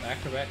to trade up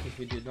Acrobat because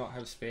we did not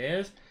have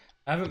spares.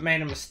 I haven't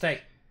made a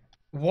mistake.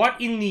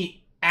 What in the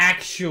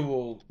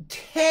actual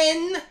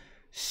 10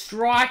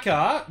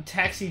 striker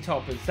taxi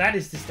toppers? That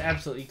is just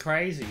absolutely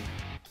crazy.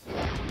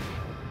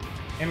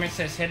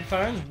 MSS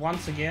headphones,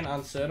 once again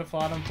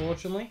uncertified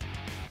unfortunately.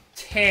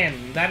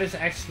 10. That is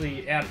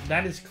actually out.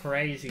 That is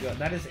crazy.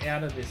 That is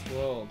out of this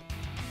world.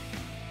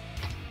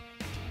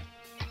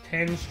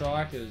 10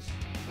 strikers.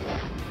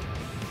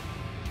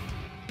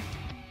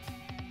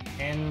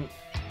 And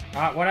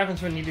what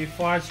happens when you do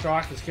 5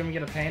 strikers? Can we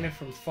get a painter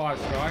from 5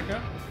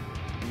 striker?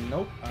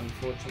 Nope,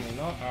 unfortunately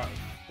not. Alright,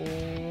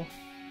 4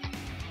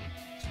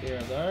 spare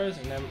of those,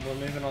 and then we're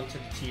moving on to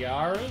the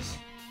tiaras.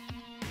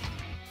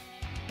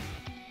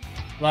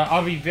 Like,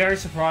 I'll be very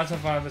surprised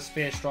if I have a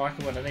spare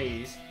striker one of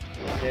these.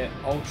 They're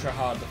ultra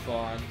hard to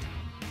find.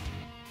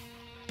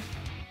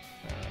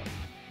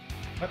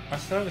 But I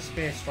still have a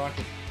spare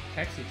striker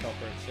taxi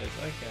topper, it says.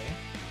 Okay.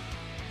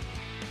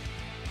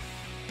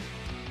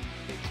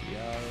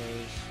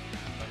 Tiaras,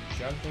 a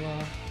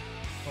juggler,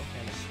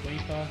 and a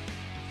sweeper.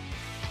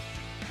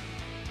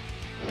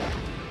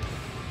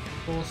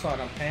 Full side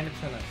unpainted,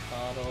 turn that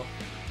card off.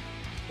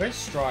 Where's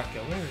striker?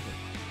 Where is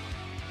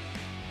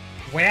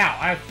it? Wow,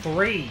 I have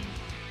 3.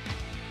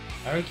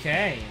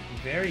 Okay,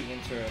 very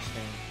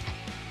interesting.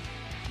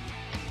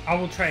 I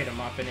will trade them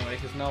up anyway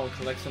because no one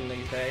collects them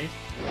these days.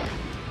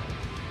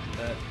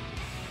 But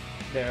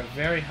they're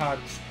very hard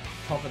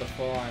topper to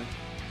find.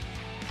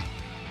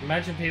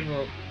 Imagine people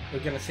are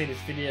going to see this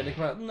video, they're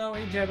like, no,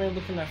 EJ, I've been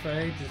looking at for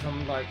ages.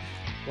 I'm like,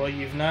 well,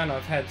 you've known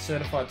I've had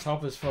certified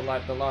toppers for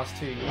like the last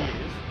 2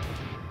 years.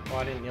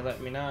 Why didn't you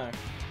let me know?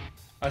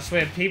 I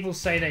swear, people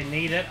say they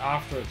need it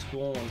after it's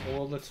gone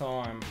all the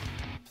time.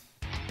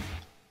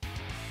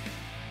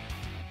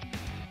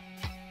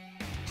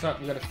 So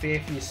we've got a fair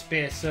few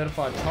spare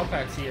certified top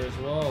hats here as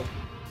well.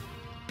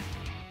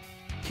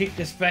 Kick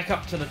this back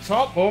up to the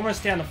top,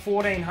 almost down to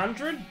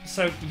 1400.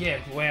 So yeah,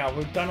 wow,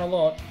 we've done a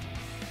lot.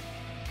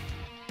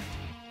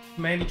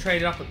 Maybe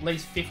traded up at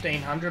least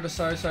 1500 or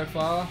so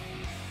far.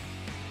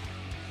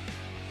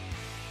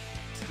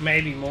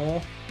 Maybe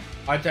more.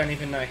 I don't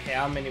even know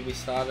how many we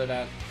started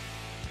at.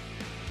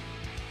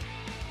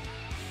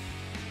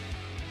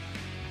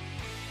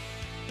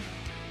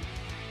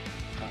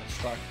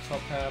 Strike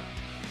top hat.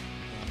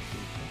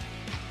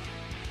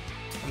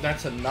 And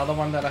that's another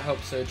one that I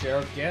helped Sir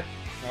Gerald get,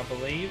 I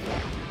believe.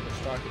 The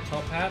striker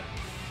top hat,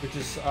 which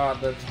is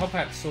the top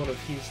hat's sort of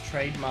his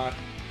trademark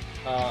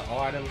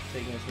item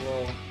thing as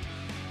well.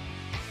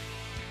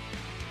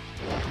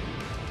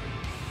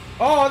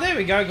 Oh, there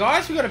we go,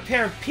 guys. We've got a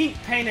pair of pink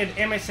painted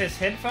MSS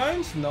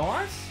headphones.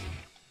 Nice.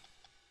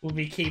 We'll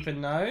be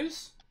keeping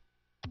those.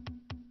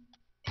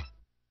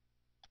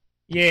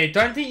 Yeah,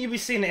 don't think you'll be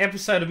seeing an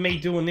episode of me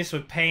doing this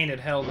with painted.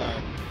 Hell no.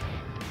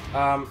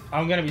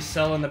 I'm going to be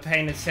selling the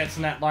painted sets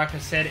and that, like I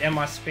said, and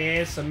my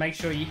spares. So make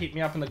sure you hit me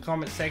up in the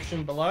comment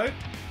section below.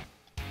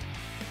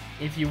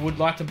 If you would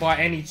like to buy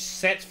any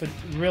sets for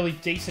really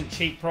decent,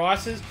 cheap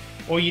prices.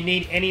 Or you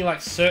need any like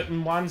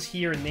certain ones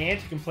here and there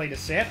to complete a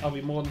set, I'll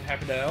be more than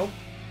happy to help.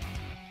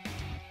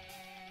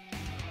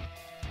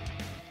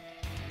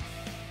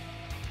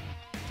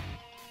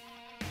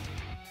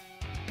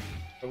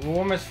 But we're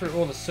almost through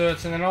all the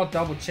certs, and then I'll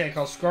double check.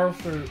 I'll scroll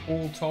through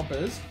all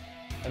toppers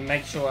and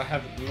make sure I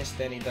haven't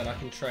missed any that I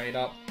can trade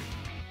up.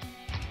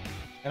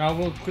 And I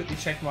will quickly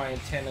check my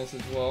antennas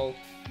as well.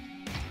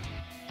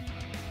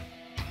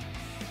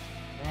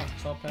 Alright,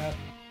 top hat.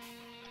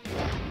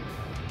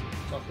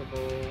 Soccer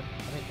ball.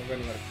 I think we've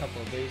only got a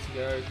couple of these to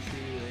go. 2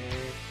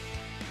 there.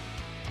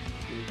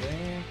 2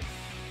 there.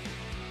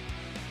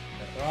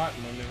 Right,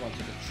 and we'll move on to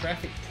the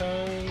traffic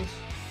cones.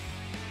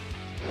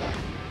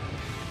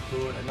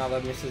 Good, another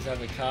Mrs.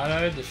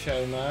 Avocado, the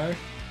show no.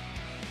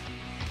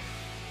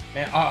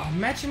 Man,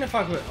 imagine if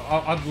I could.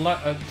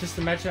 I'd just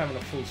imagine having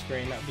a full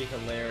screen. That'd be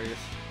hilarious.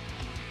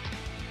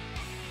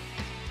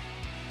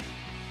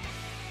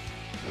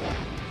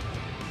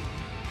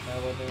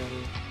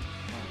 Paladin.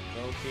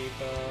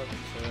 Goalkeeper,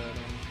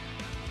 turning.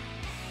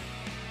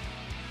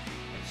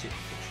 That's it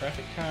for the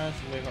traffic cars.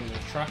 We'll move on to the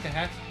trucker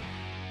hats.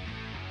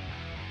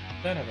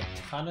 I don't have a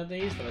ton of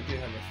these, but I do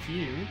have a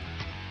few.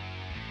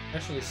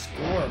 Especially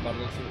scorer, but it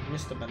looks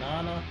like Mr.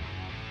 Banana.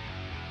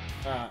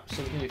 Alright,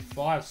 so we can do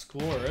 5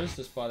 scorers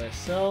just by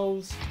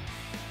themselves.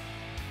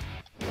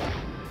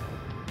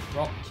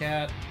 Rock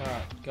Cat.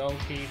 Alright,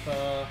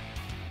 goalkeeper.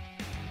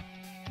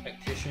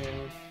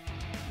 Tactician.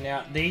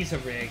 Now, these are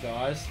rare,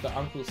 guys. The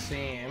Uncle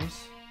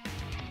Sam's.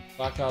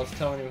 Like I was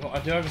telling you before, I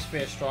do have a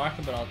spare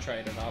striker, but I'll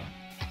trade it up.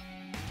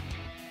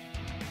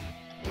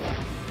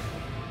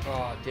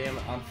 Oh, damn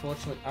it.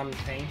 Unfortunately,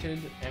 unpainted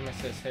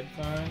MSS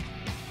headphones.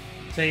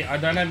 See, I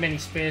don't have many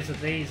spares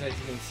of these, as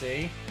you can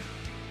see.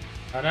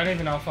 I don't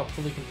even know if I've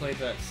fully completed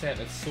that set.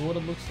 It sort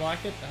of looks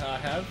like it. I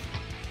have.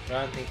 But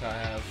I don't think I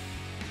have.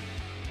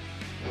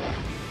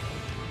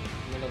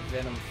 Another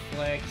Venom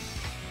Flex.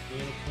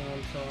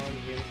 Unicorn time.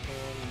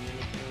 Unicorn.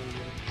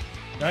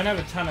 Don't have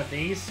a ton of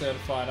these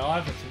certified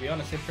either, to be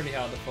honest. They're pretty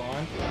hard to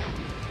find.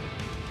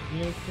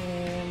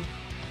 Unicorn.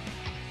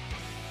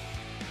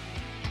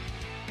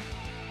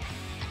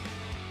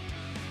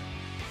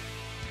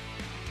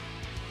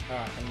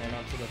 Alright, and then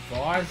onto the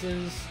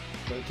visors.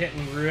 We're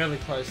getting really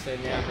close there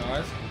now,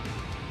 guys.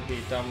 We'll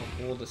be done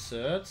with all the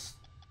certs.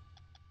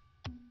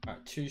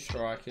 Alright, 2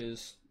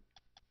 strikers.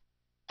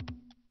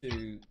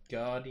 2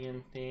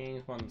 guardian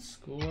things, 1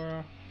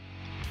 scorer.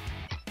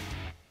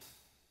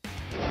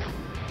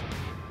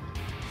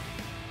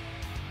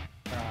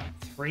 Alright,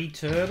 3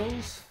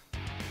 turtles.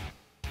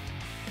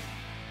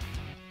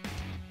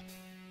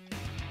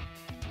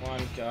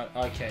 1 guard.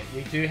 Okay,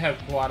 we do have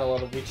quite a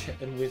lot of witch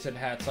and wizard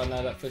hats, I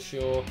know that for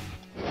sure.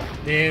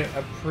 They're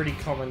a pretty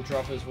common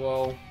drop as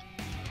well.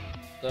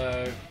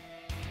 So,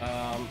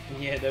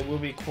 yeah, there will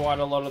be quite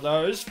a lot of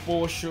those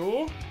for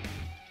sure.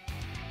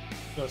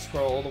 Gotta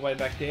scroll all the way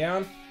back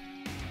down.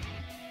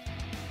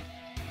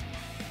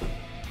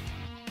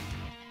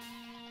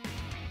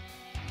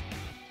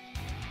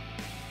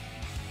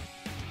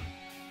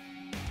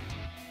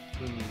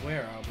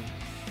 Where are we?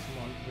 Come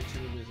on, Witcher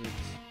Wizards.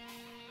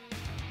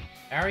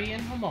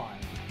 Arian Hermione.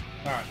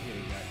 Alright, here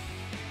we go.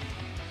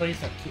 Please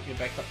don't kick me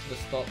back up to the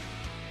top.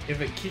 If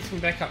it kicks me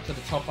back up to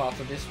the top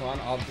after this one,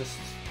 I'll just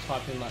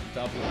type in like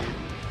W.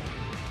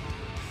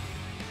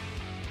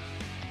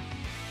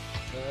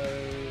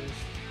 Those.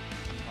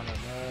 One of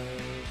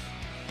those.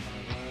 One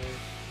of those.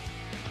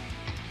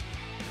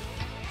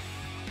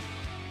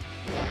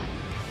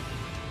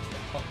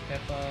 Hot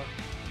pepper.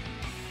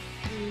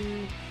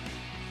 2.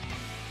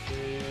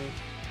 2.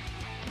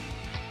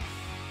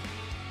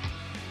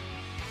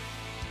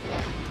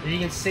 You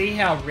can see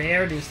how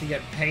rare it is to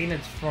get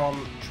painted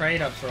from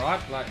trade-ups, right?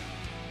 Like,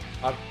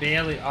 I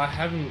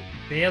haven't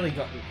barely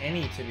gotten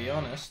any, to be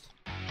honest.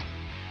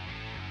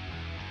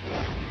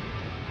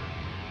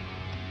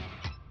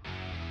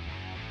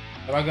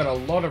 But I got a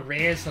lot of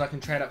rares that I can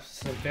trade up to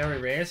some very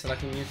rares that I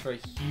can use for a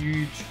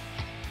huge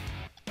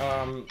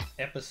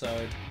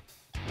episode.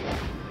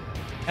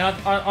 And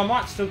I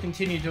might still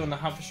continue doing the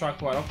Hunt for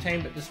Strike White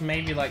Octane, but just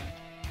maybe like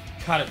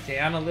cut it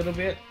down a little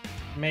bit.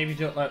 Maybe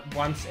do it like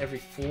once every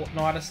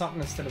fortnight or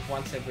something instead of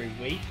once every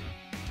week.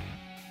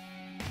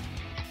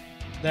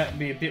 That would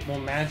be a bit more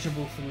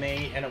manageable for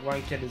me and it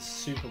won't get as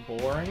super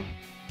boring.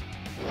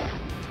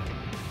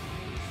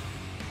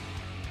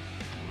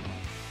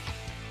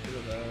 Two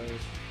of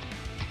those.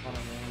 One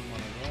of them, one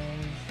of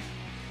those.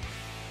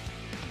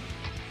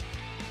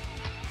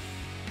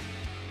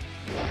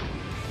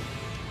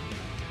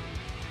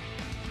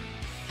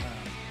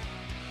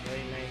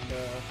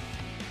 Remaker.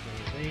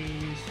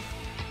 These.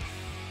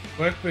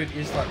 Work boot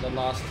is like the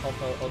last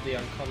hopper of the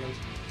uncommons.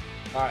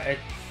 It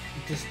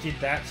just did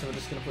that, so we're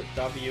just going to put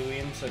W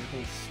in so we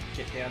can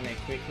get down there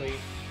quickly.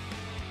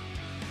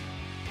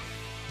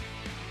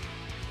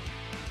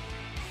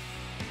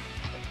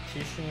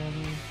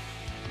 Petition.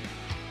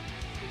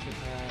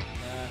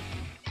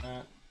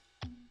 That,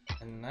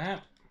 and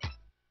that.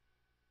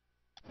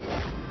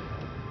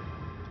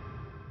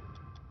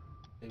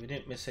 So we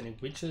didn't miss any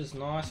witches,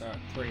 nice. Alright,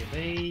 3 of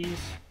these.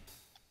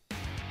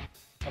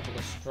 Couple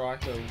of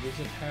striker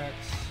wizard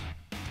hats.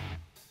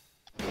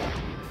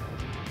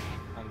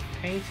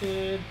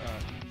 Unpainted.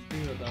 Alright,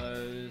 2 of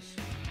those.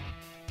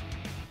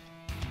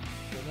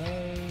 2 of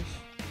those.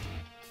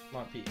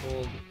 Might be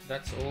all.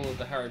 That's all of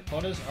the Harry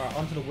Potters. Alright,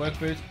 onto the work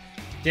boots.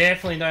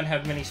 Definitely don't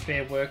have many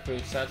spare work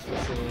boots, that's for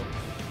sure.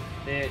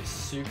 They're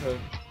super.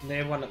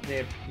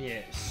 They're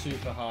yeah,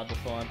 super hard to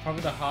find.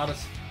 Probably the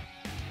hardest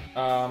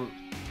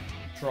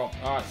drop.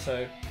 Alright,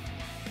 so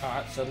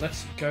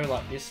let's go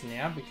like this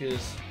now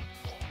because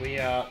we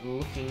are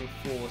looking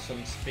for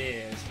some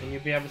spares, and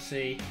you'll be able to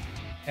see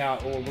how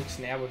it all looks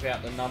now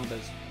without the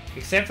numbers.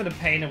 Except for the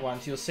painted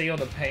ones, you'll see all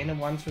the painted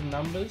ones with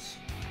numbers.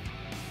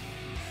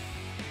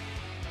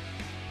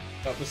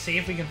 But we'll see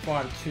if we can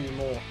find 2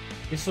 more.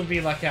 This will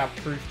be like our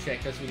proof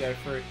check as we go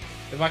through.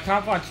 If I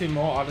can't find 2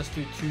 more, I'll just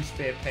do 2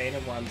 spare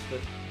painted ones, but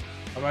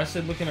I'm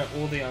mostly looking at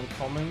all the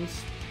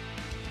uncommons.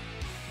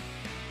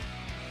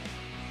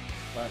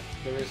 But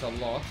there is a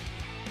lot.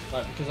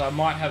 Like, because I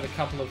might have a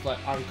couple of like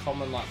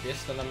uncommon like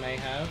this that I may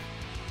have.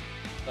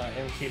 So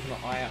I'm keeping an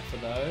eye out for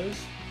those.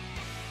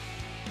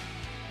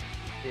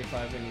 See if I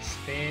have any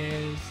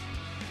spares.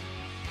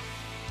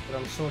 But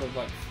I'm sort of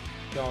like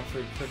going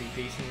through pretty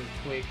decently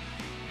quick.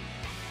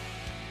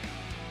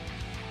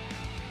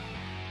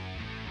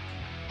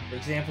 For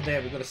example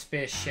there, we've got a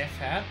spare chef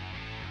hat.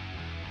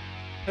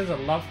 There's a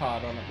love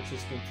heart on it, which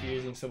is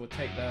confusing, so we'll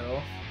take that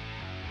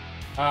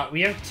off.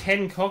 We have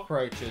 10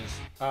 cockroaches.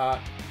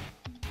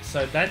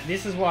 So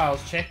this is why I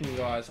was checking,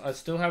 guys. I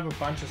still have a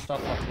bunch of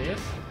stuff like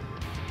this.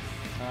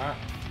 Alright,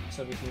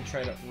 so we can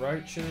trade up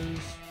roaches.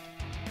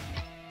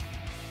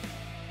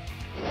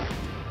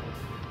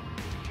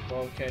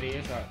 Wildcat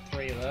ears, alright,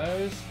 3 of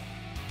those.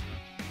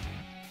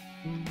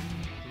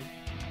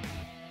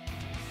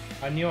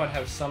 I knew I'd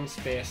have some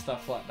spare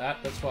stuff like that,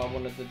 that's why I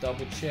wanted to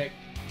double check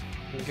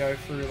and go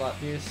through like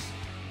this.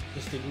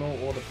 Just ignore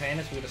all the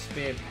painters. We've got a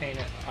spare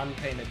painted,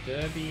 unpainted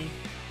derby.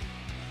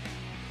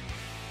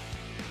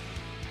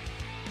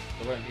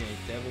 There won't be any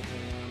devil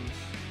horns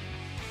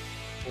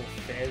or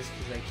fez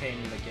because they came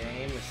in the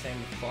game. The same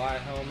with fire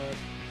helmet.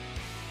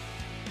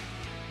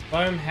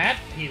 Foam hat,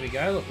 here we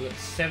go. Look, we've got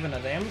 7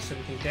 of them, so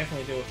we can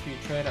definitely do a few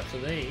trade ups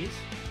of these.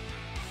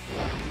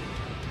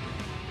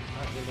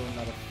 Alright, we'll do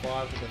another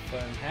 5 of the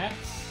foam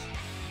hats.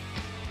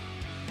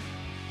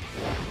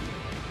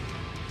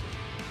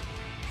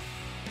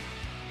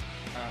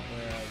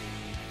 Where are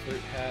we?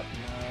 Fruit hat,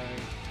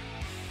 no.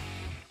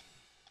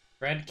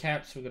 Red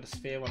caps, we've got a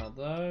spare one of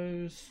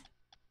those.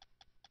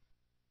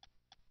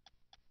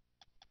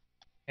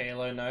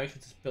 Halo, no, because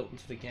it's built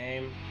into the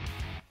game.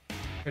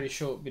 Pretty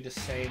sure it'll be the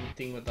same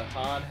thing with the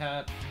hard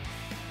hat.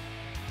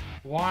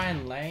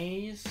 Wine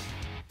lays.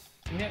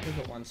 Yeah, we've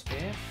got 1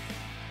 spare.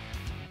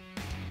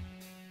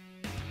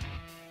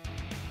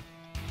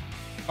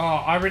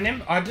 Oh,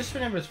 I just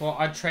remember as well,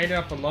 I traded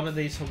up a lot of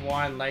these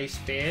Hawaiian lay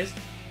spares.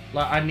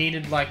 Like, I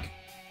needed, like,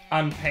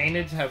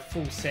 unpainted to have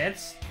full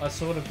sets. I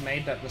sort of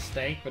made that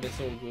mistake, but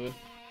it's all good.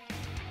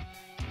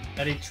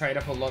 I did trade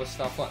up a lot of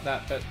stuff like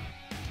that, but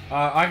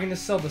I can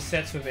just sell the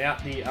sets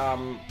without the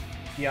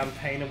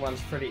unpainted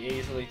ones pretty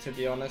easily, to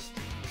be honest.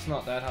 It's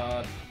not that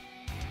hard.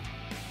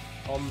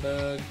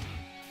 Homburg.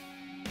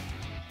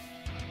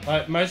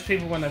 Like, most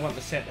people, when they want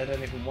the set, they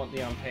don't even want the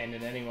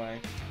unpainted anyway.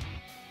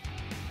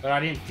 But I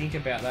didn't think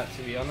about that,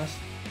 to be honest.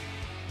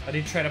 I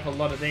did trade up a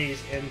lot of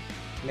these, and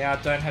now I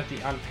don't have the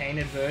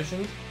unpainted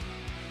version.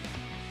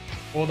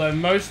 Although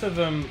most of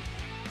them,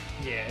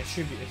 yeah, it's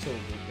all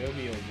good. It'll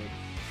be all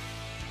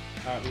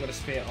good. Alright, we've got a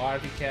spare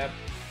Ivy cap.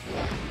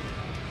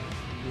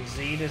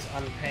 Zeta's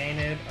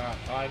unpainted.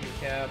 Alright, Ivy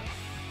cap.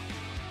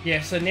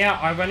 Yeah, so now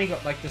I've only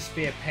got like the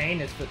spare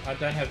painters, but I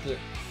don't have the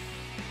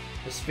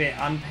spare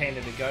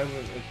unpainted to go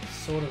with. It's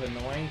sort of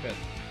annoying, but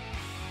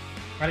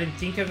I didn't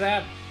think of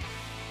that.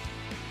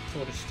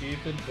 Sort of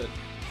stupid, but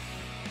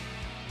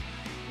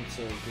it's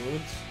all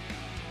good.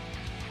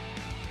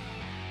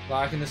 But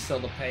I can just sell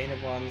the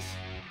painted ones.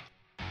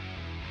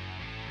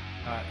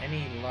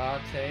 Any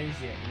lattes?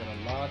 Yeah, we got a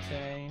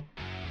latte.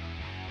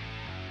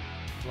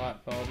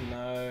 Light bulb,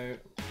 no.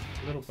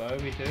 Little bow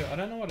we do. I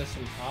don't know why there's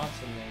some hearts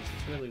in these.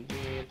 It's really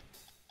weird.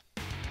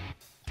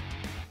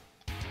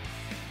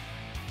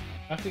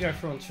 I have to go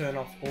through and turn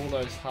off all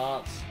those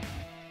hearts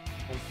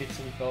on bits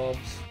and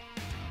bobs.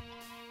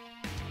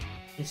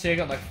 You see I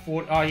got like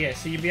 40, oh yeah,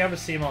 so you'll be able to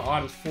see my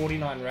items.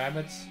 49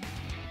 rabbits,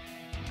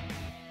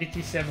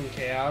 57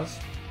 cows,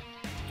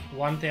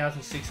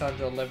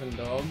 1,611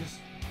 dogs,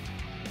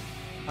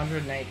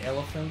 108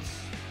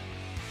 elephants.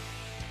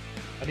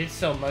 I did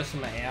sell most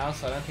of my owls,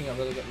 so I don't think I've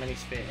really got many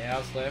spare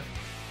owls left.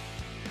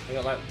 I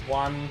got like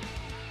 1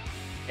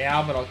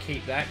 owl, but I'll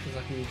keep that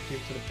because I can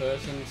give to the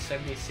person.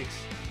 76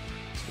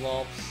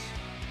 sloths.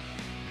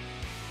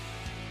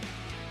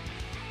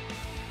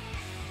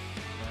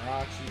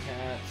 Marachi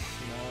hats,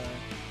 no.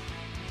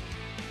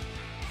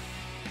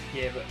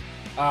 Yeah, but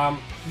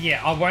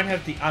yeah, I won't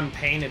have the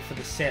unpainted for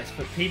the sets,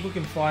 but people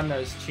can find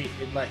those cheap,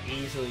 like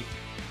easily.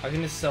 I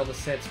can just sell the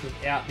sets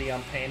without the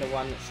unpainted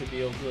one. That should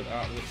be all good.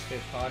 Alright, we'll spare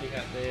party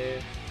hat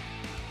there.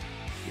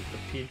 Get the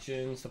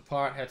pigeons. The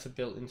pirate hats are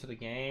built into the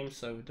game,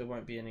 so there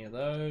won't be any of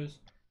those.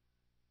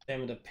 Same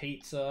with the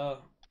pizza.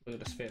 We've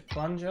got a spare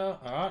plunger.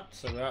 Alright,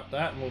 so we're up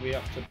that, and we'll be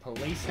up to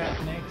police hat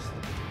next,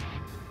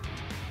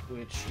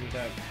 which we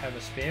don't have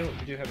a spare, but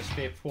we do have a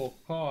spare pork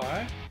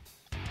pie.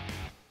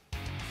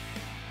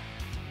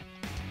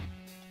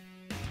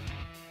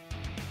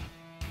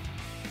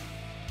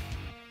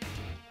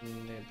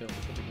 And they're built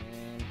for the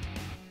game.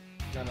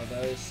 None of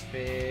those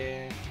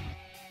spare.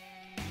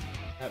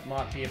 That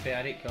might be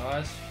about it,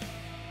 guys.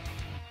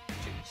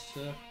 Check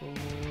the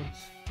surfboards.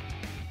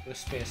 Got a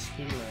spare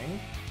swim ring.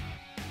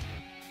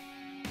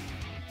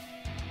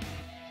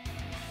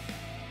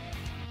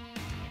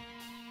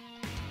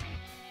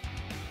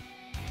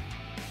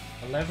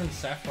 $11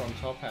 saffron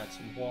top hats.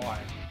 Why?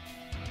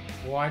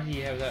 Why do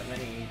you have that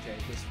many, EJ?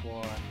 Just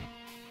why?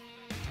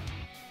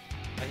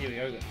 Oh, here we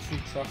go. We've got 2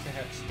 trucker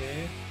hats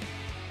there.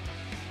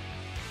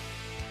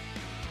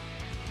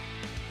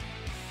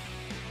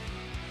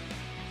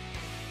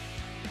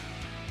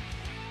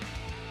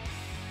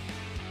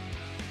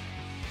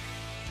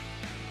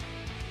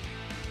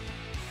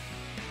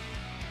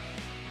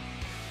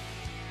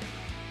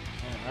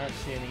 I don't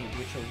see any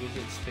witch or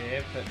wizard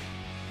spare, but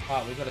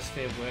alright, we've got a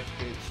spare work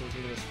boot, so we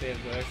can do a spare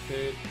work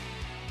boot.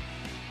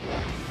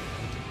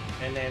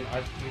 And then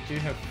we do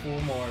have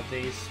 4 more of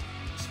these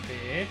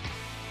spare,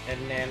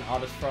 and then I'll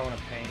just throw in a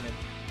painted,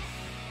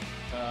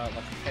 like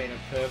a painted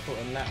purple,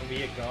 and that will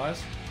be it,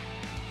 guys.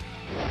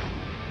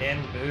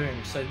 And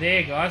boom. So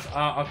there, guys.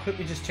 I'll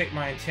quickly just check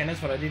my antennas,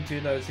 but I did do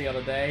those the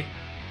other day.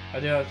 I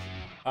do have,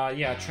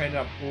 yeah, I traded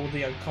up all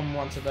the uncommon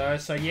ones of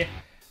those. So yeah,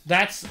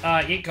 that's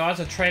it, guys.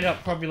 I traded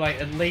up probably like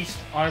at least,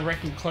 I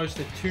reckon, close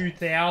to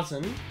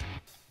 2,000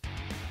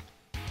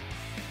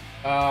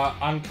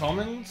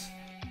 uncommons.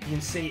 You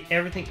can see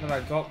everything that I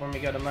got when we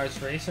go to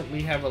most recent.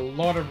 We have a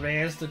lot of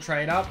rares to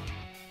trade up.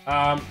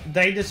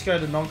 They just go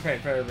to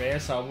non-crate very rare,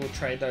 so I will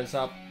trade those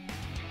up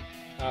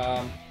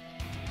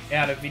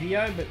out of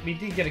video. But we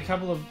did get a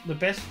couple of the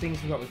best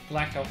things we got with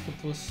Black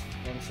Octopus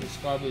and some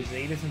Sky Blue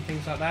Zetas and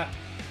things like that.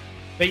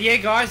 But yeah,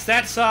 guys,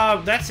 that's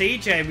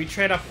EJ. We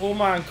trade up all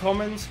my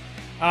uncommons.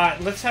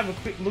 Let's have a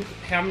quick look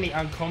at how many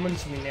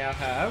uncommons we now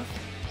have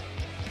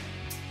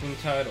in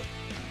total.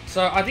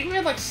 So I think we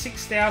had like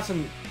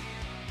 6,000.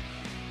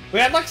 We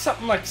had like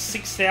something like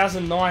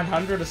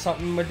 6,900 or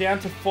something. We're down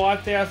to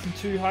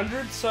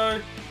 5,200.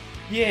 So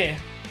yeah,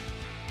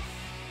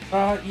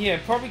 yeah,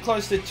 probably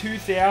close to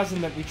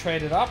 2,000 that we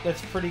traded up.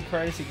 That's pretty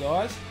crazy,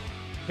 guys.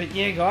 But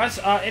yeah, guys,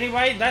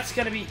 anyway, that's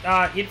going to be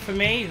it for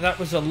me. That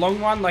was a long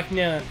one, like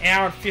near an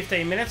hour and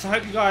 15 minutes. I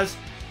hope you guys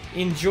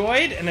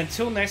enjoyed. And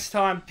until next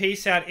time,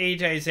 peace out,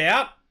 EJ's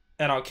out.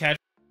 And I'll catch